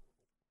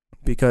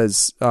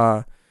 Because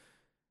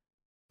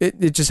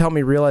it just helped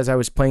me realize I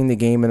was playing the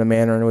game in a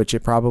manner in which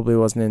it probably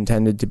wasn't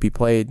intended to be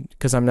played,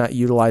 because I'm not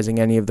utilizing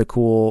any of the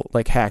cool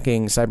like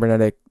hacking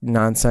cybernetic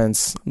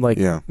nonsense, like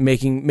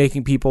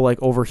making people like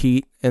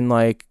overheat and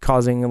like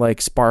causing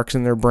like sparks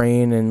in their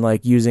brain, and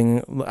like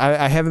using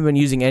I haven't been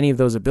using any of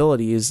those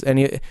abilities,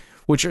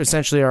 which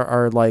essentially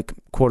are like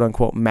quote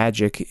unquote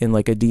magic in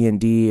like a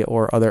D&D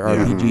or other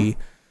RPG.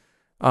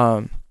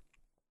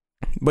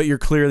 But you're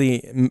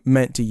clearly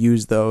meant to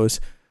use those.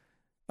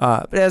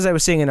 But as I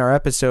was saying in our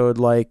episode,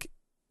 like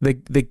the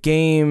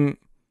game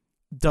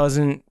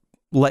doesn't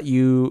let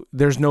you,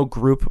 there's no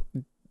group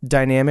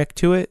dynamic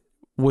to it,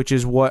 which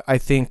is what I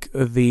think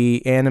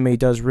the anime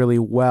does really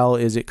well,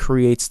 is it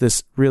creates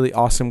this really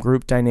awesome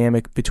group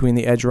dynamic between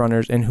the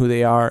Edgerunners and who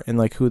they are and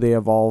like who they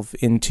evolve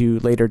into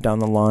later down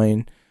the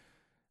line.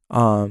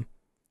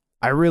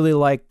 I really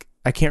like,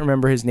 I can't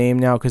remember his name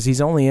now because he's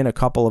only in a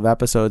couple of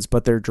episodes,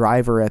 but their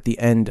driver at the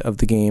end of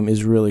the game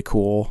is really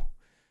cool.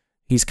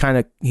 He's kind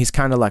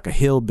of like a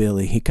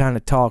hillbilly. He kind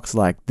of talks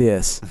like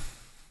this,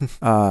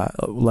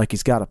 like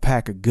he's got a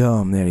pack of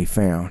gum that he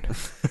found,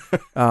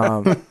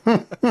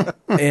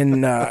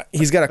 and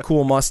he's got a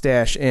cool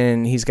mustache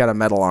and he's got a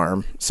metal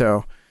arm.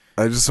 So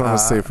I just want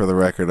to say for the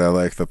record, I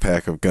like the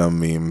pack of gum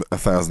meme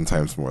 1,000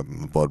 times more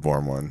than the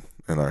Bloodborne one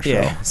in our show.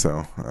 Yeah.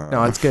 So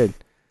no, it's good.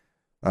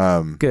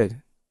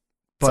 Good.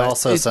 It's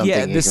also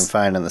something you can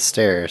find on the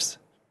stairs.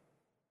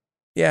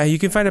 Yeah, you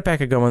can find a pack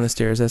of gum on the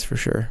stairs. That's for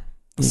sure.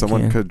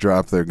 Someone could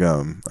drop their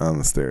gum on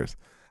the stairs.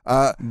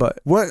 But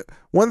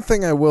one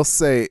thing I will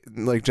say,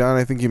 like John,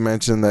 I think you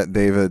mentioned that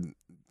David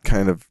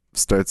kind of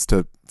starts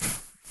to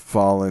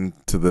fall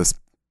into this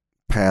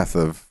path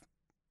of,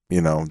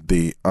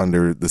 the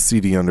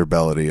seedy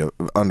underbelly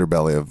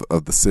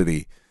of the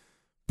city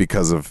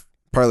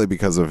partly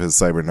because of his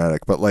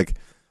cybernetic. But like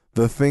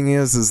the thing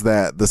is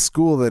that the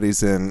school that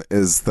he's in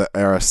is the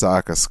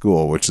Arasaka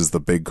school, which is the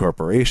big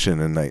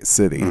corporation in Night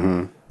City,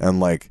 and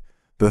like.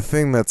 The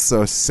thing that's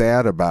so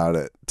sad about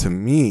it, to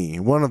me,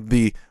 one of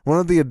the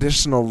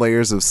additional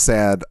layers of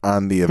sad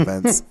on the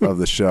events of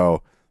the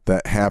show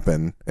that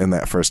happen in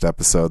that first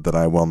episode that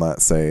I will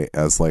not say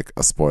as like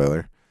a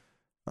spoiler,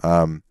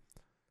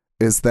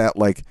 is that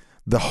like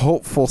the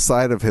hopeful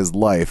side of his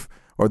life,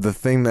 or the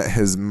thing that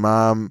his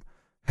mom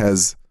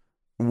has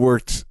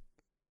worked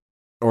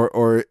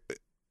or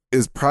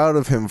is proud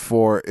of him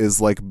for,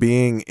 is like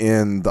being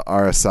in the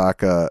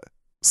Arasaka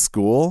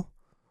school.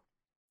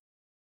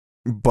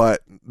 But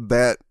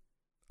that,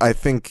 I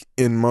think,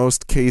 in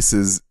most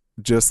cases,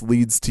 just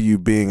leads to you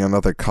being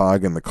another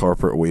cog in the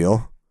corporate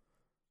wheel,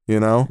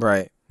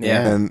 Right.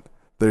 Yeah. And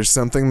there's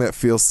something that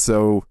feels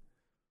so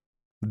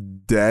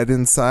dead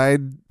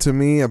inside to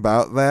me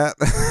about that,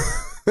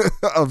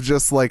 of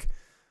just like,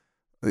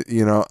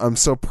 I'm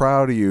so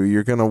proud of you.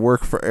 You're going to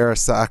work for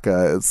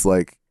Arasaka. It's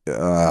like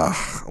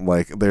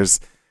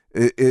there's,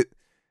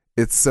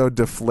 it's so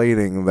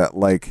deflating that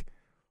like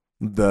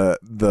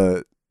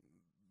the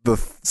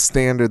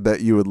standard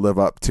that you would live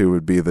up to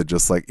would be that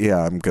just like,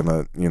 yeah, I'm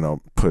gonna,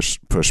 push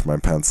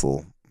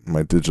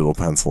my digital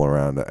pencil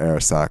around at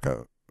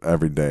Arasaka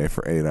every day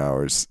for 8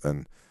 hours,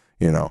 and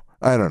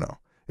I don't know.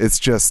 It's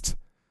just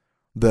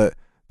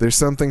there's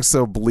something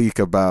so bleak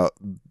about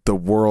the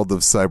world of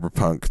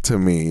Cyberpunk to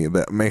me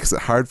that makes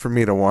it hard for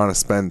me to want to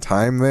spend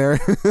time there.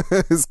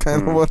 Is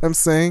kind of what I'm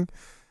saying,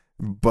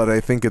 but I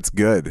think it's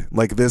good.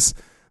 Like this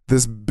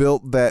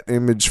built that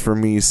image for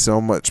me so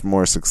much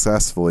more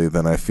successfully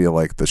than I feel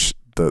like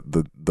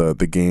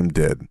the game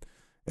did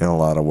in a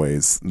lot of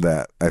ways,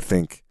 that I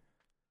think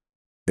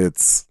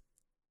it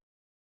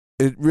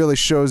really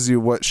shows you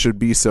what should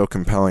be so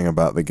compelling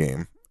about the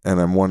game.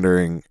 And I'm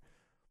wondering,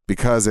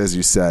 because as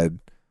you said,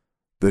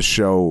 the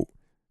show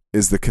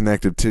is the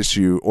connective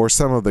tissue, or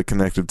some of the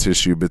connective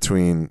tissue,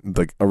 between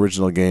the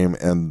original game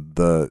and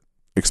the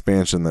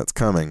expansion that's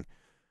coming.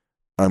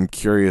 I'm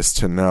curious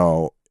to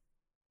know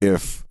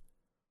if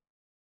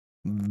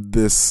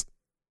this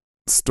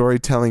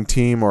storytelling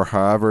team, or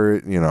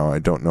however, I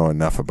don't know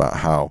enough about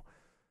how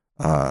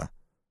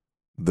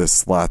this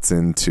slots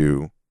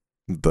into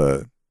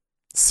the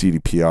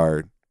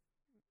CDPR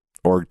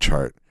org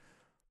chart,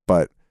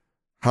 but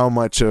how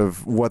much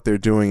of what they're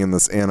doing in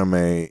this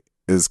anime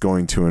is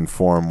going to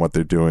inform what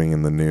they're doing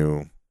in the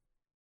new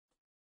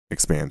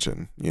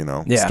expansion,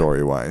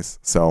 story-wise.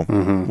 So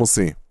we'll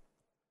see.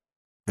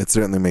 It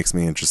certainly makes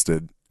me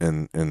interested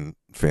in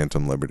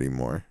Phantom Liberty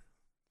more.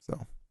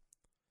 So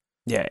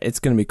yeah, it's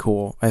going to be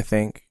cool, I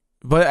think.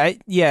 But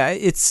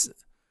it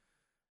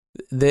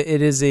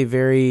is a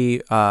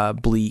very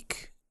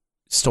bleak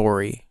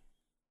story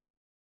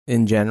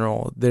in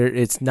general. There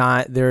is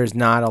not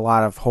a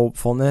lot of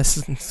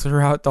hopefulness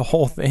throughout the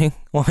whole thing.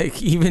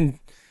 Like even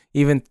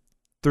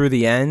through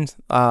the end,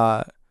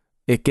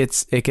 it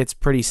gets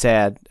pretty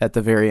sad at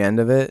the very end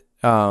of it.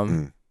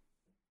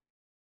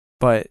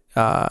 But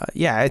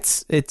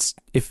it's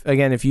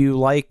if you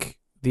like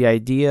the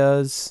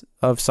ideas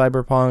of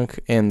Cyberpunk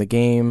and the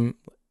game,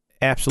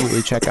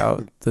 absolutely check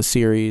out the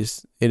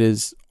series. It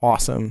is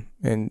awesome,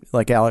 and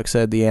like Alex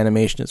said, the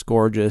animation is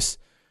gorgeous.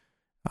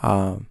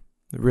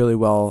 Really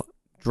well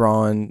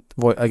drawn.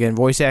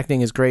 Voice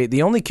acting is great.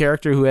 The only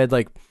character who had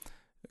like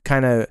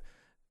kind of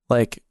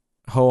like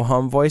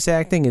ho-hum voice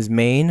acting is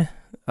Maine,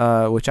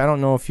 which I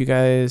don't know if you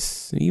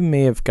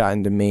may have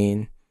gotten to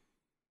Maine.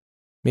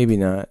 Maybe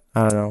not.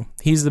 I don't know.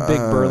 He's the big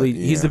burly.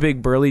 Yeah. He's the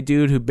big burly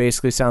dude who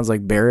basically sounds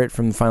like Barrett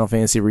from the Final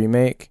Fantasy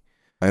remake.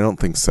 I don't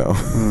think so.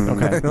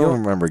 Okay, I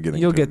don't remember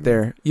getting. You'll get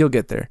there. You'll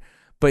get there.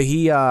 But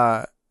he,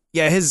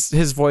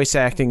 his voice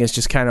acting is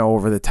just kind of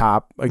over the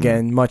top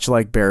again, much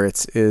like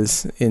Barrett's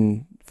is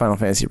in Final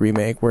Fantasy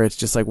remake, where it's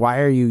just like, why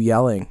are you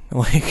yelling?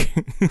 Like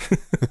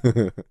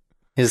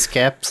his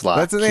caps lock.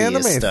 That's an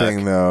anime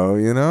thing, though.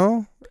 You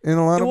know, in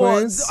a lot of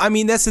ways. I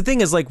mean, that's the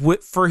thing is like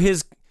for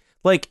his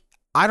like.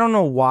 I don't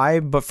know why,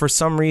 but for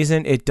some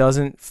reason it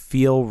doesn't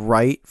feel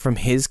right from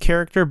his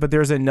character. But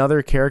there's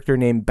another character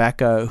named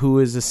Becca who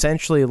is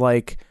essentially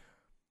like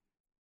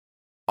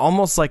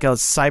almost like a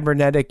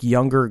cybernetic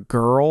younger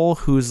girl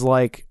who's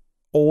like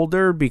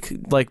older,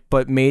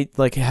 but made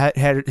like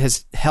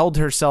has held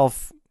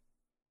herself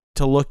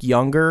to look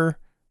younger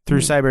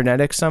through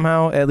cybernetics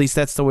somehow. At least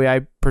that's the way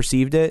I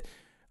perceived it.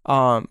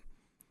 But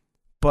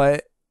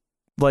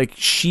like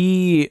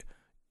she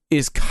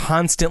is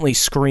constantly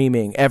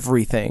screaming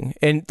everything,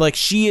 and like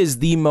she is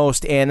the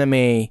most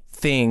anime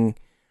thing,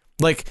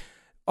 like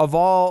of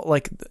all,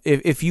 like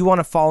if you want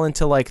to fall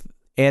into like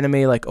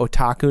anime like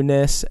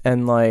otaku-ness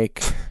and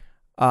like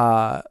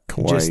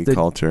kawaii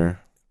culture,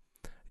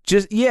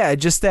 just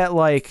that,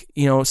 like,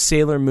 you know,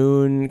 Sailor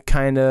Moon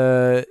kind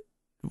of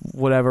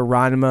whatever,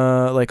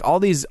 Ranma, like all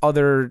these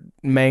other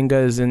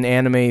mangas and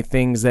anime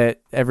things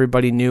that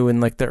everybody knew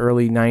in like the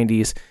early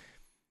 90s.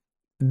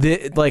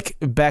 Like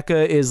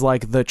Becca is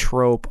like the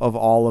trope of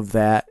all of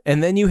that,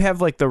 and then you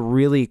have like the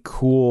really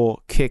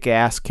cool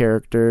kick-ass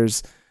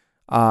characters,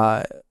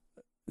 you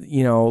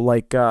know,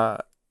 like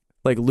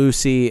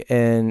Lucy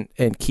and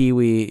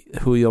Kiwi,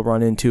 who you'll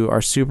run into,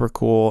 are super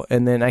cool.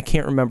 And then I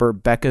can't remember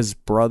Becca's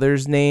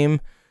brother's name,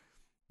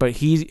 but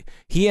he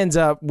ends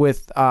up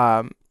with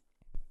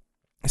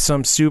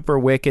some super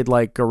wicked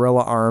like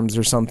gorilla arms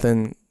or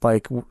something.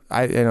 Like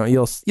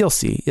you'll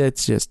see.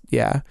 It's just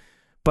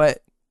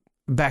but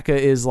Becca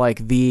is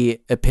like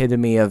the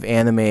epitome of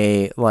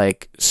anime,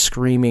 like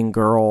screaming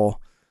girl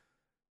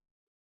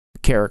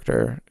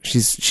character.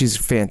 She's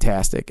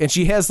fantastic, and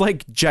she has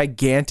like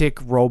gigantic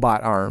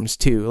robot arms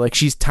too. Like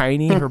she's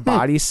tiny, her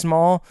body's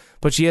small,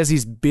 but she has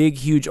these big,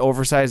 huge,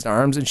 oversized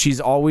arms, and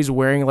she's always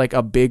wearing like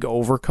a big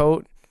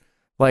overcoat.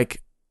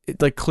 Like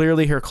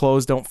clearly her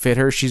clothes don't fit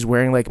her. She's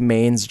wearing like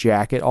Maine's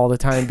jacket all the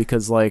time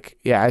because like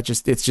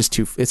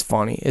it's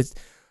funny.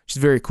 She's a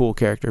very cool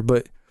character,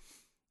 but.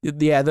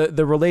 Yeah,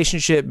 the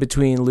relationship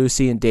between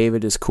Lucy and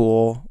David is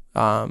cool.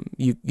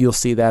 You'll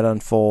see that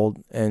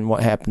unfold and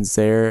what happens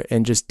there,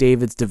 and just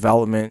David's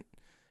development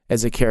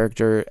as a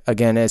character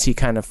again as he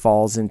kind of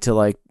falls into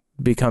like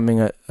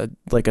becoming a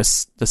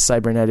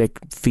cybernetic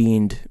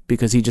fiend,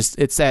 because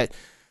it's that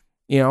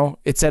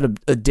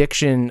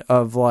addiction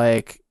of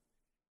like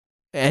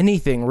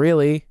anything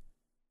really.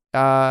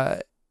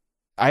 I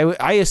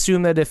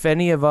assume that if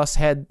any of us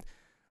had.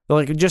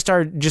 Like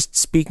just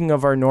speaking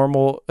of our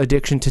normal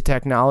addiction to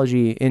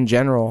technology in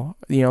general,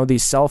 you know,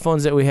 these cell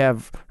phones that we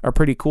have are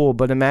pretty cool,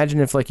 but imagine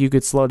if like you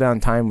could slow down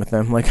time with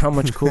them, like how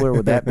much cooler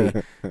would that be?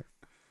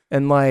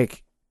 And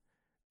like,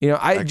 you know,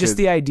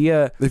 the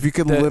idea if you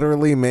could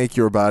literally make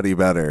your body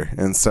better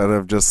instead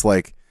of just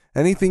like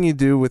anything you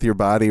do with your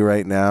body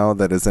right now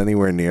that is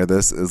anywhere near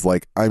this is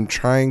like, I'm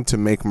trying to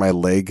make my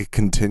leg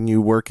continue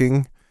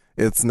working.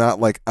 It's not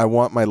like I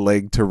want my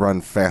leg to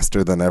run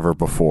faster than ever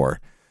before.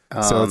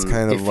 So it's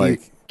kind of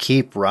like, you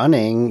keep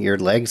running, your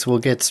legs will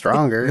get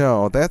stronger.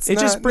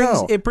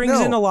 It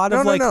brings in a lot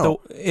of the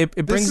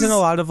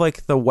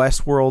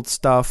Westworld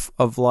stuff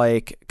of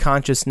like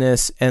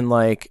consciousness and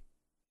like,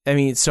 I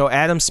mean, so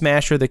Adam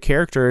Smasher, the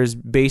character, is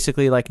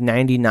basically like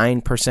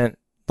 99%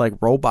 like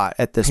robot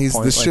at this point.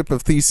 He's the ship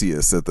of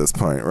Theseus at this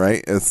point,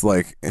 right? It's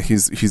like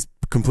he's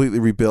completely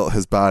rebuilt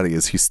his body.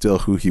 Is he still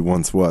who he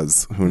once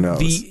was? Who knows?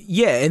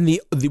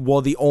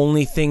 The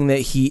only thing that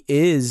he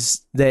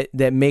is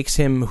that makes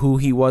him who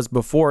he was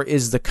before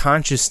is the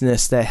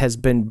consciousness that has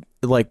been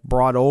like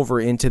brought over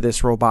into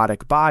this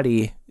robotic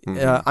body.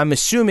 Mm-hmm. I'm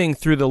assuming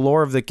through the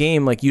lore of the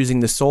game, like using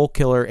the Soul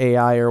Killer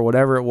AI or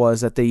whatever it was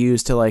that they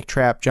used to like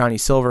trap Johnny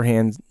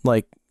Silverhand,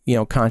 like, you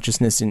know,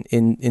 consciousness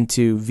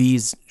into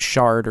V's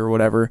shard or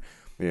whatever.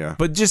 Yeah.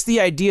 But just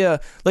the idea,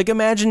 like,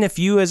 imagine if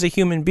you as a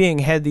human being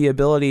had the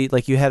ability,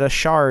 like you had a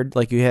shard,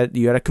 like you had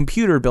a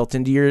computer built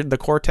into the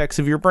cortex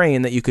of your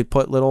brain that you could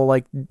put little,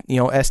 like,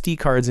 SD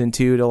cards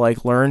into to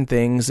like learn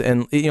things.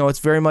 And, it's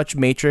very much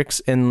Matrix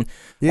and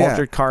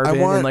Altered Carbon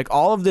and like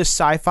all of this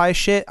sci-fi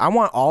shit. I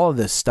want all of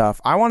this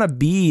stuff. I want to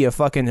be a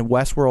fucking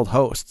Westworld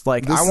host.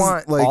 Like, I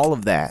want all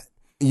of that.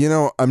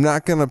 I'm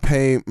not going to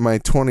pay my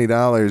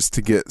 $20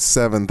 to get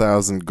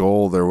 7,000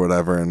 gold or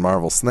whatever in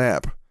Marvel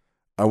Snap.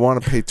 I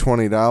want to pay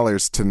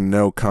 $20 to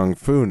know Kung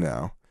Fu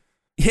now.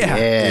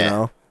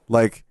 Yeah.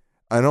 Like,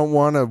 I don't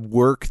want to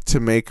work to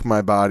make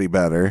my body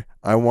better.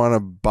 I want to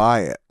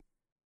buy it.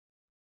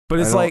 But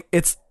it's like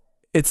it's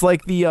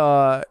like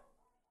the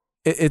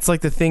it's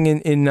like the thing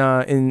in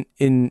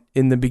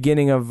the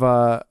beginning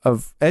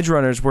of Edge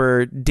Runners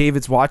where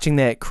David's watching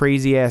that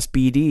crazy ass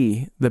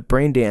BD, the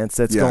brain dance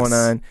that's going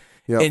on.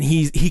 Yep. And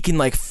he can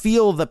like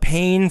feel the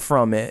pain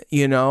from it,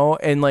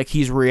 and like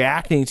he's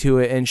reacting to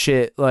it and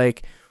shit.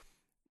 Like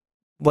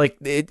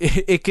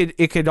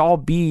it could all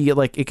be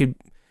like it could,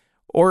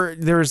 or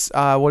there's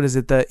what is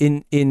it,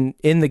 in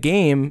the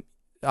game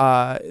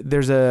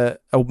there's a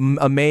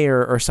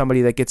mayor or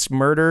somebody that gets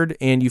murdered,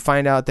 and you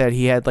find out that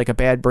he had like a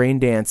bad brain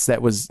dance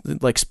that was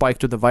like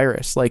spiked with a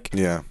virus. Like,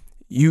 yeah,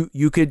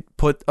 you could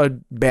put a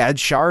bad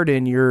shard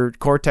in your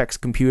Cortex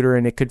computer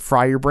and it could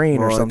fry your brain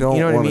or something. I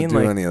don't what I mean? Do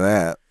any of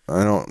that.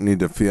 I don't need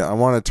to feel. I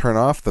want to turn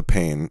off the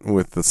pain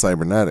with the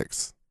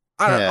cybernetics.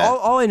 I don't know.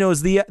 All I know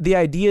is the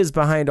ideas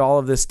behind all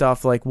of this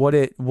stuff, like what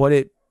it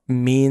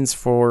means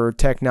for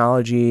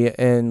technology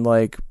and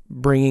like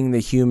bringing the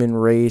human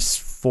race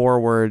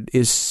forward,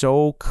 is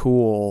so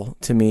cool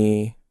to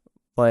me.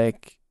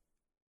 Like,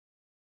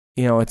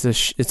 it's a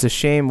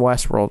shame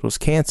Westworld was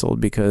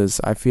canceled,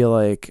 because I feel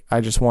like I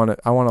want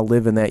to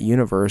live in that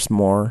universe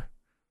more.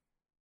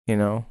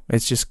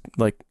 It's just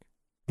like,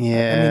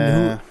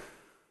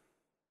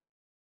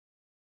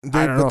 Dude,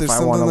 I don't know if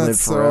I want to live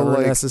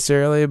forever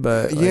necessarily,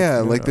 but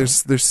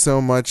there's so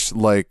much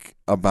like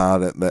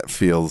about it that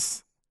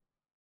feels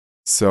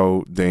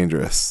so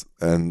dangerous,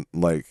 and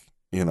like,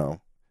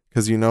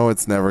 because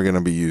it's never going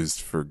to be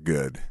used for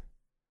good.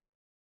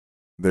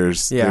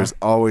 There's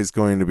always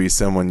going to be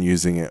someone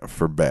using it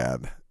for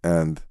bad,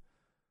 and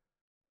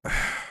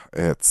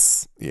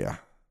it's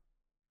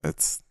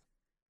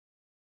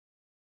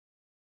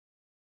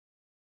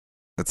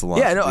a lot.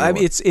 Yeah, no, I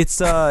mean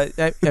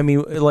I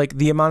mean, like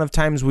the amount of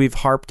times we've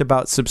harped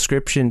about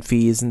subscription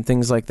fees and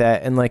things like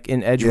that, and like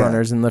in Edge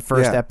Runners in the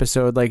first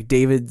episode, like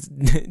David's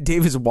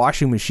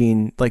washing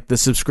machine, like the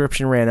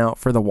subscription ran out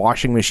for the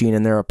washing machine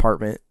in their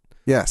apartment.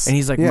 Yes, and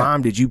he's like,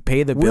 "Mom, did you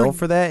pay the bill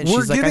for that?" And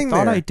she's like, "I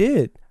thought I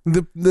did."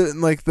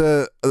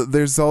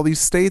 There's all these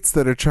states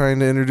that are trying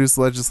to introduce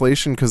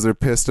legislation because they're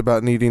pissed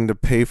about needing to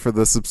pay for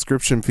the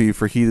subscription fee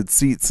for heated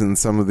seats in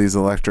some of these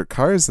electric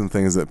cars and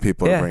things that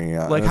people are bringing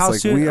out. Like, how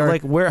soon?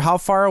 How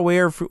far away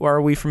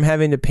are we from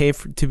having to pay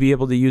to be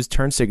able to use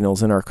turn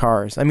signals in our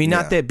cars? I mean,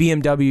 not that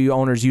BMW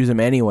owners use them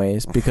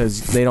anyways,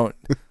 because they don't,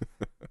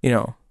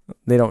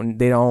 they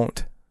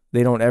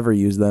don't ever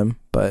use them.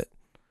 But,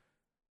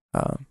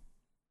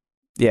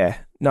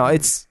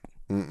 it's.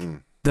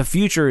 The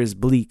future is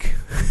bleak.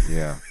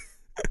 Yeah.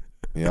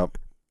 Yep.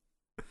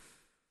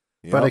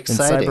 But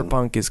exciting. And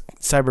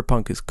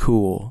Cyberpunk is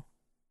cool.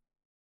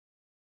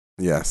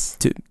 Yes.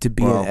 To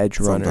be an edge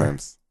runner.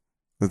 Sometimes.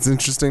 It's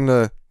interesting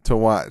to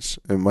watch.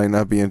 It might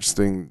not be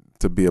interesting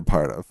to be a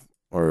part of,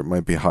 or it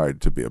might be hard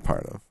to be a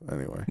part of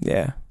anyway.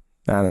 Yeah.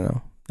 I don't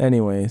know.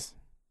 Anyways,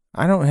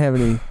 I don't have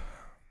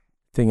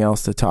anything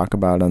else to talk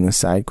about on the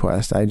side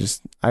quest.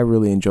 I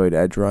really enjoyed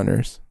Edge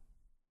Runners.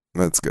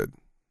 That's good.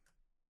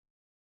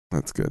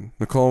 That's good.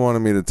 Nicole wanted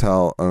me to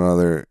tell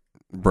another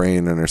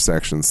brain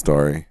intersection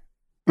story.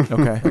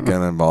 Okay.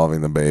 Again, involving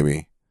the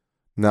baby.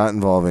 Not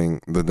involving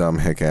the dumb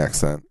hick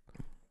accent.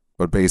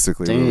 But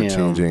basically,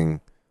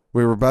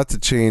 we were about to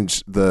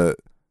change the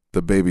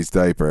baby's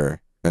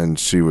diaper, and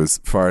she was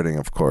farting,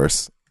 of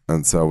course.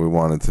 And so we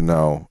wanted to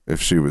know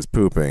if she was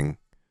pooping.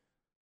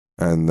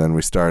 And then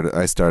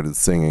I started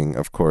singing,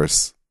 of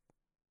course,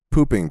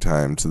 Pooping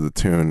Time to the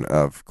tune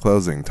of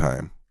Closing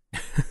Time.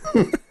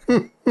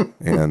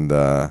 And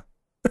the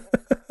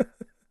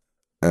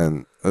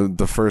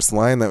first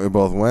line that we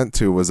both went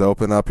to was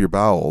 "Open up your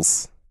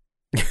bowels."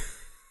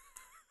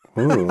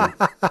 Ooh.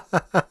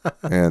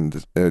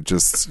 And it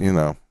just,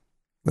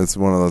 it's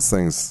one of those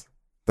things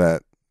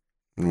that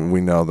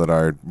we know that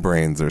our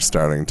brains are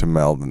starting to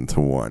meld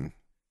into one.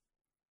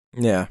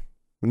 Yeah.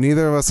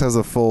 Neither of us has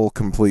a full,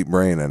 complete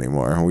brain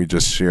anymore. We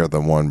just share the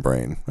one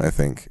brain, I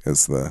think,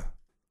 is the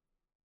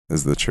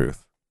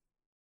truth.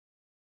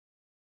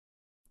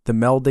 The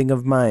melding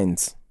of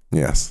minds.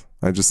 Yes.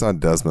 I just saw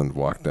Desmond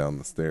walk down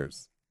the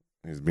stairs.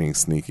 He's being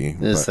sneaky.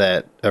 Is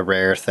that a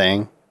rare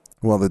thing?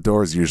 Well, the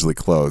door's usually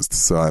closed,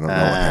 so I don't know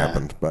what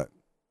happened, but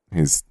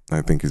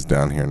I think he's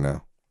down here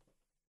now.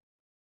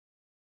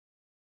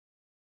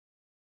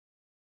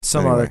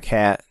 Some other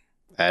cat.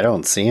 I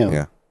don't see him.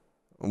 Yeah.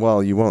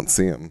 Well, you won't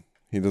see him.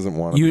 He doesn't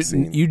want to be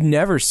seen. You'd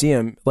never see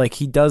him. Like,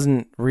 he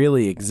doesn't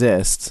really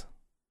exist.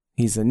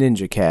 He's a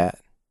ninja cat.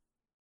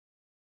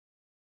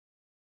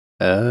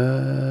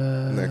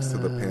 Next to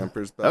the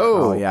Pampers bag.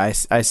 Oh yeah,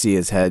 I see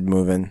his head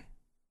moving.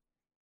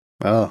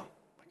 Oh,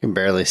 I can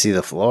barely see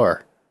the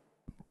floor.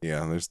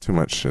 Yeah, there's too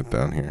much shit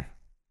down here.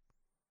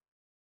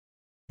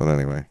 But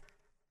anyway.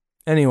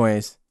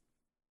 Anyways,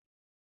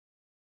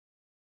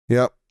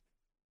 Yep.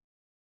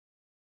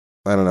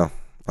 I don't know.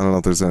 I don't know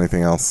if there's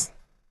anything else.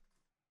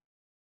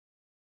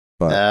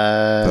 But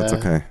that's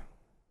okay.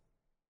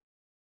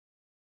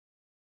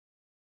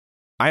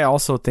 I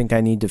also think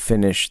I need to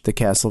finish the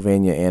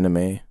Castlevania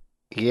anime.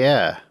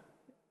 Yeah.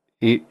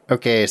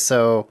 Okay,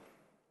 so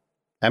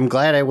I'm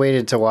glad I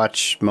waited to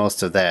watch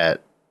most of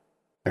that,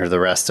 or the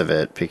rest of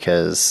it,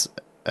 because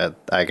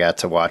I got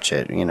to watch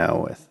it,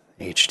 with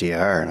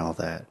HDR and all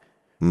that.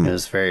 Mm. It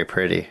was very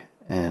pretty,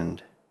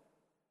 and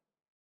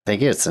I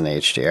think it's an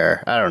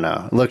HDR. I don't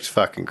know. It looked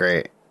fucking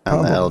great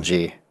on the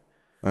Probably. LG.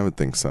 I would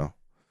think so.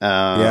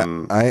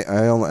 Yeah, I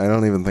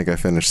don't even think I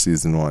finished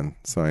season 1,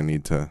 so I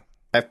need to.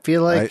 I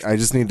feel like I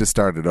just need to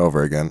start it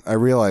over again. I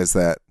realize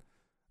that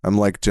I'm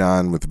like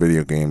John with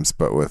video games,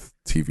 but with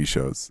TV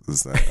shows.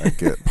 Is that I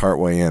get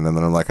partway in, and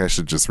then I'm like, I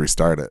should just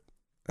restart it,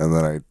 and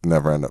then I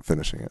never end up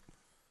finishing it.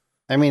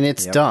 I mean,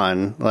 it's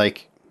done.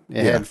 Like,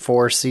 it had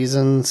 4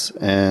 seasons,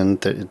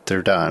 and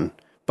they're done.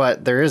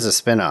 But there is a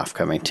spin-off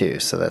coming, too,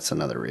 so that's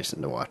another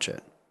reason to watch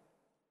it.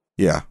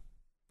 Yeah.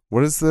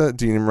 What is the...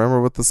 Do you remember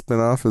what the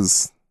spinoff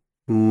is?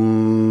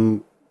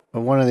 One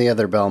of the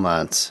other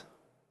Belmonts,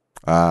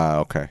 Ah,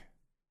 okay.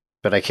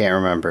 but I can't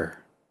remember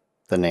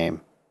the name.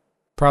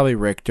 Probably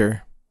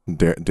Richter.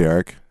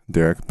 Derek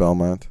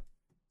Belmont.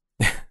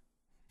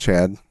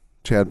 Chad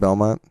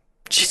Belmont.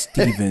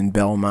 Stephen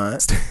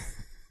Belmont.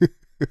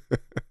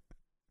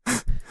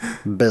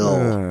 Bill.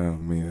 Oh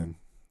man,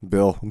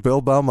 Bill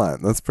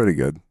Belmont. That's pretty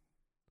good.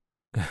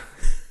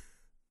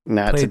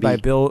 Not to be...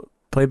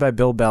 Played by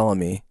Bill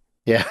Bellamy.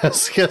 Yeah, I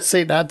was going to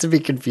say not to be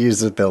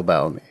confused with Bill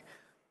Bellamy.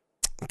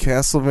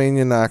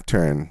 Castlevania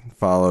Nocturne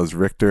follows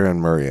Richter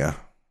and Maria.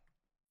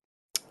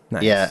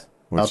 Nice. Yeah,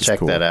 I'll check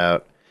that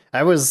out.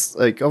 I was,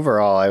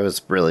 overall, I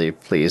was really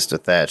pleased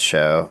with that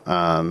show.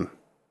 I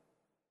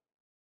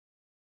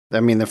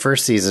mean, the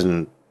first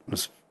season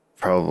was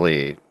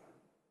probably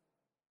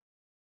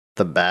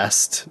the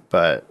best,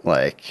 but,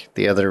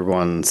 the other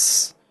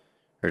ones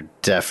are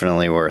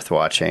definitely worth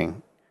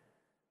watching.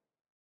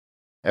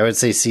 I would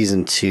say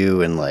season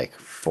 2 and,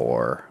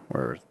 4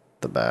 were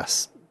the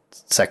best.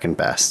 Second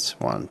best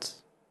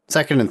ones.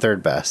 Second and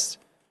third best.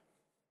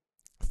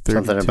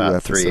 Something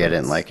about 3 I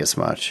didn't like as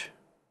much.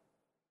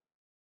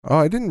 Oh,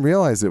 I didn't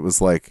realize it was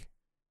they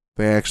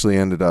actually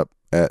ended up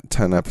at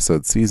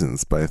 10-episode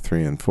seasons by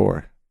 3 and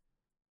 4.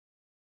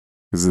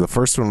 Because the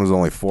first one was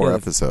only 4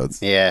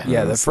 episodes. Yeah.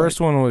 Yeah, the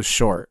first one was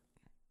short.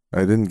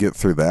 I didn't get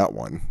through that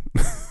one.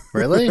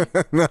 Really?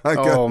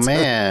 No,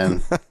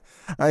 man.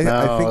 I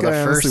think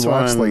I honestly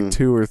watched one...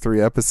 2 or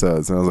 3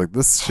 episodes, and I was like,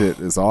 this shit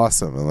is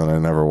awesome, and then I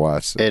never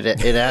watched it. It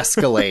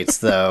escalates,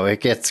 though. It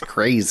gets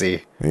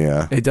crazy.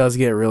 Yeah. It does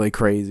get really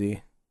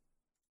crazy.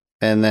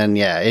 And then,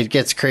 it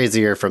gets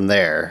crazier from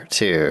there,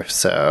 too,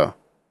 so...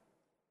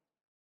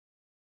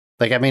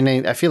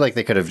 I feel like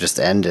they could have just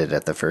ended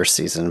at the first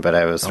season, but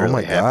I was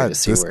really happy to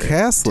see this where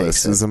cast it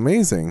list is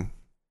amazing.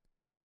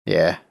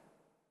 Yeah.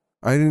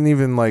 I didn't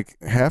even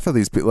half of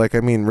these people.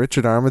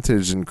 Richard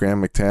Armitage and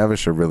Graham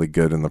McTavish are really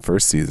good in the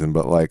first season,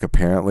 but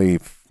apparently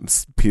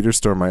Peter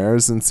Stormare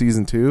is in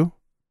season 2.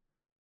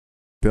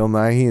 Bill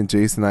Nighy and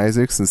Jason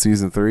Isaacs in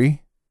season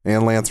 3,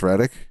 and Lance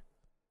Reddick.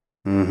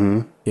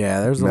 Mm-hmm.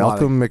 Yeah, there's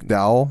Malcolm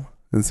McDowell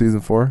in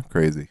season 4.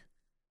 Crazy.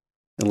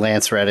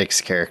 Lance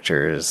Reddick's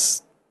character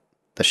is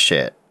the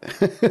shit.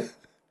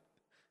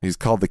 He's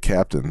called the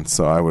captain,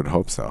 so I would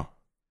hope so.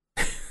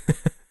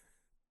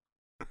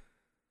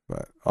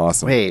 But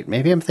awesome. Wait,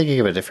 maybe I'm thinking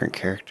of a different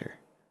character.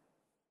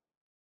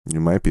 You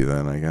might be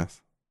then, I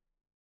guess.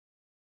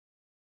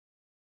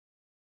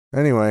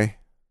 Anyway.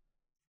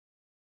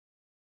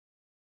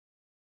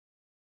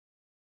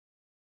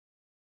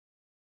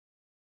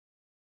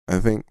 I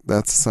think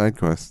that's a side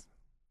quest.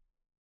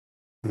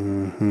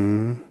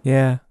 Mm-hmm.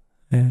 Yeah,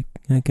 I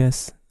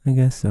guess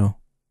so.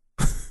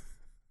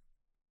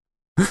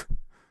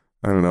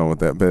 I don't know what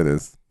that bit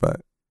is, but...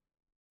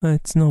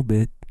 It's no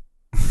bit.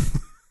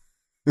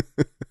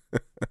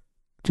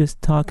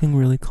 Just talking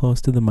really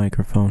close to the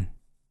microphone.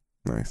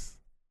 Nice.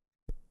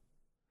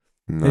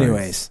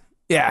 Anyways,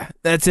 yeah,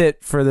 that's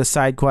it for the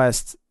side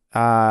quest. We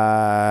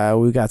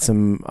got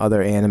some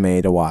other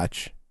anime to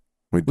watch.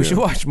 We should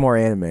watch more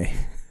anime.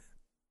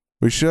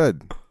 We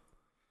should.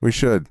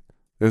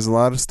 There's a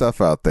lot of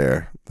stuff out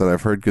there that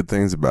I've heard good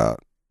things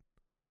about.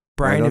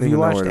 Brian, have you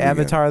watched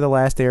Avatar: The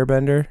Last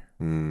Airbender?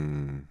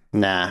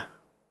 Nah.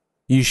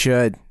 You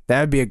should. That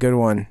would be a good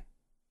one.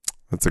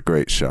 That's a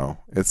great show.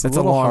 It's a It's a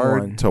little long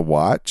hard one. to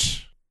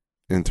watch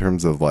in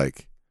terms of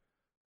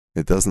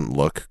it doesn't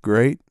look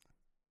great.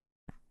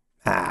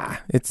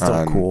 It's still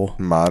on cool.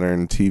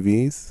 Modern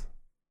TVs.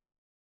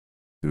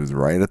 It was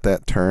right at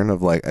that turn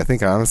of I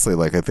think honestly,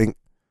 I think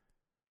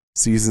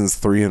seasons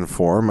 3 and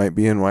 4 might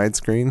be in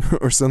widescreen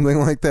or something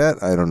like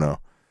that. I don't know.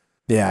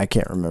 Yeah, I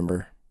can't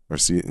remember. Or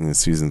in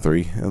season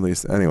 3 at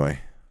least. Anyway,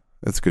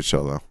 it's a good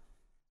show though.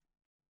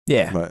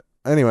 Yeah, But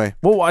anyway,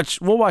 we'll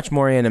watch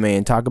more anime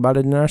and talk about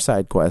it in our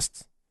side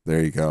quests.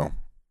 there you go.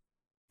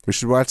 We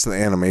should watch the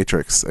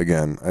Animatrix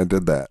again. I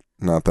did that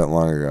not that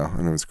long ago,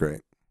 and it was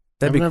great.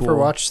 That'd I've be never cool.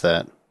 watched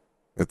that.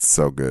 It's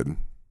so good.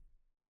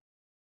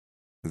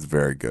 It's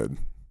very good.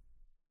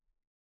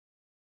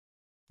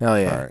 Hell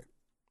yeah! All right.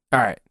 All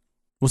right,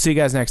 we'll see you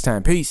guys next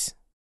time. Peace.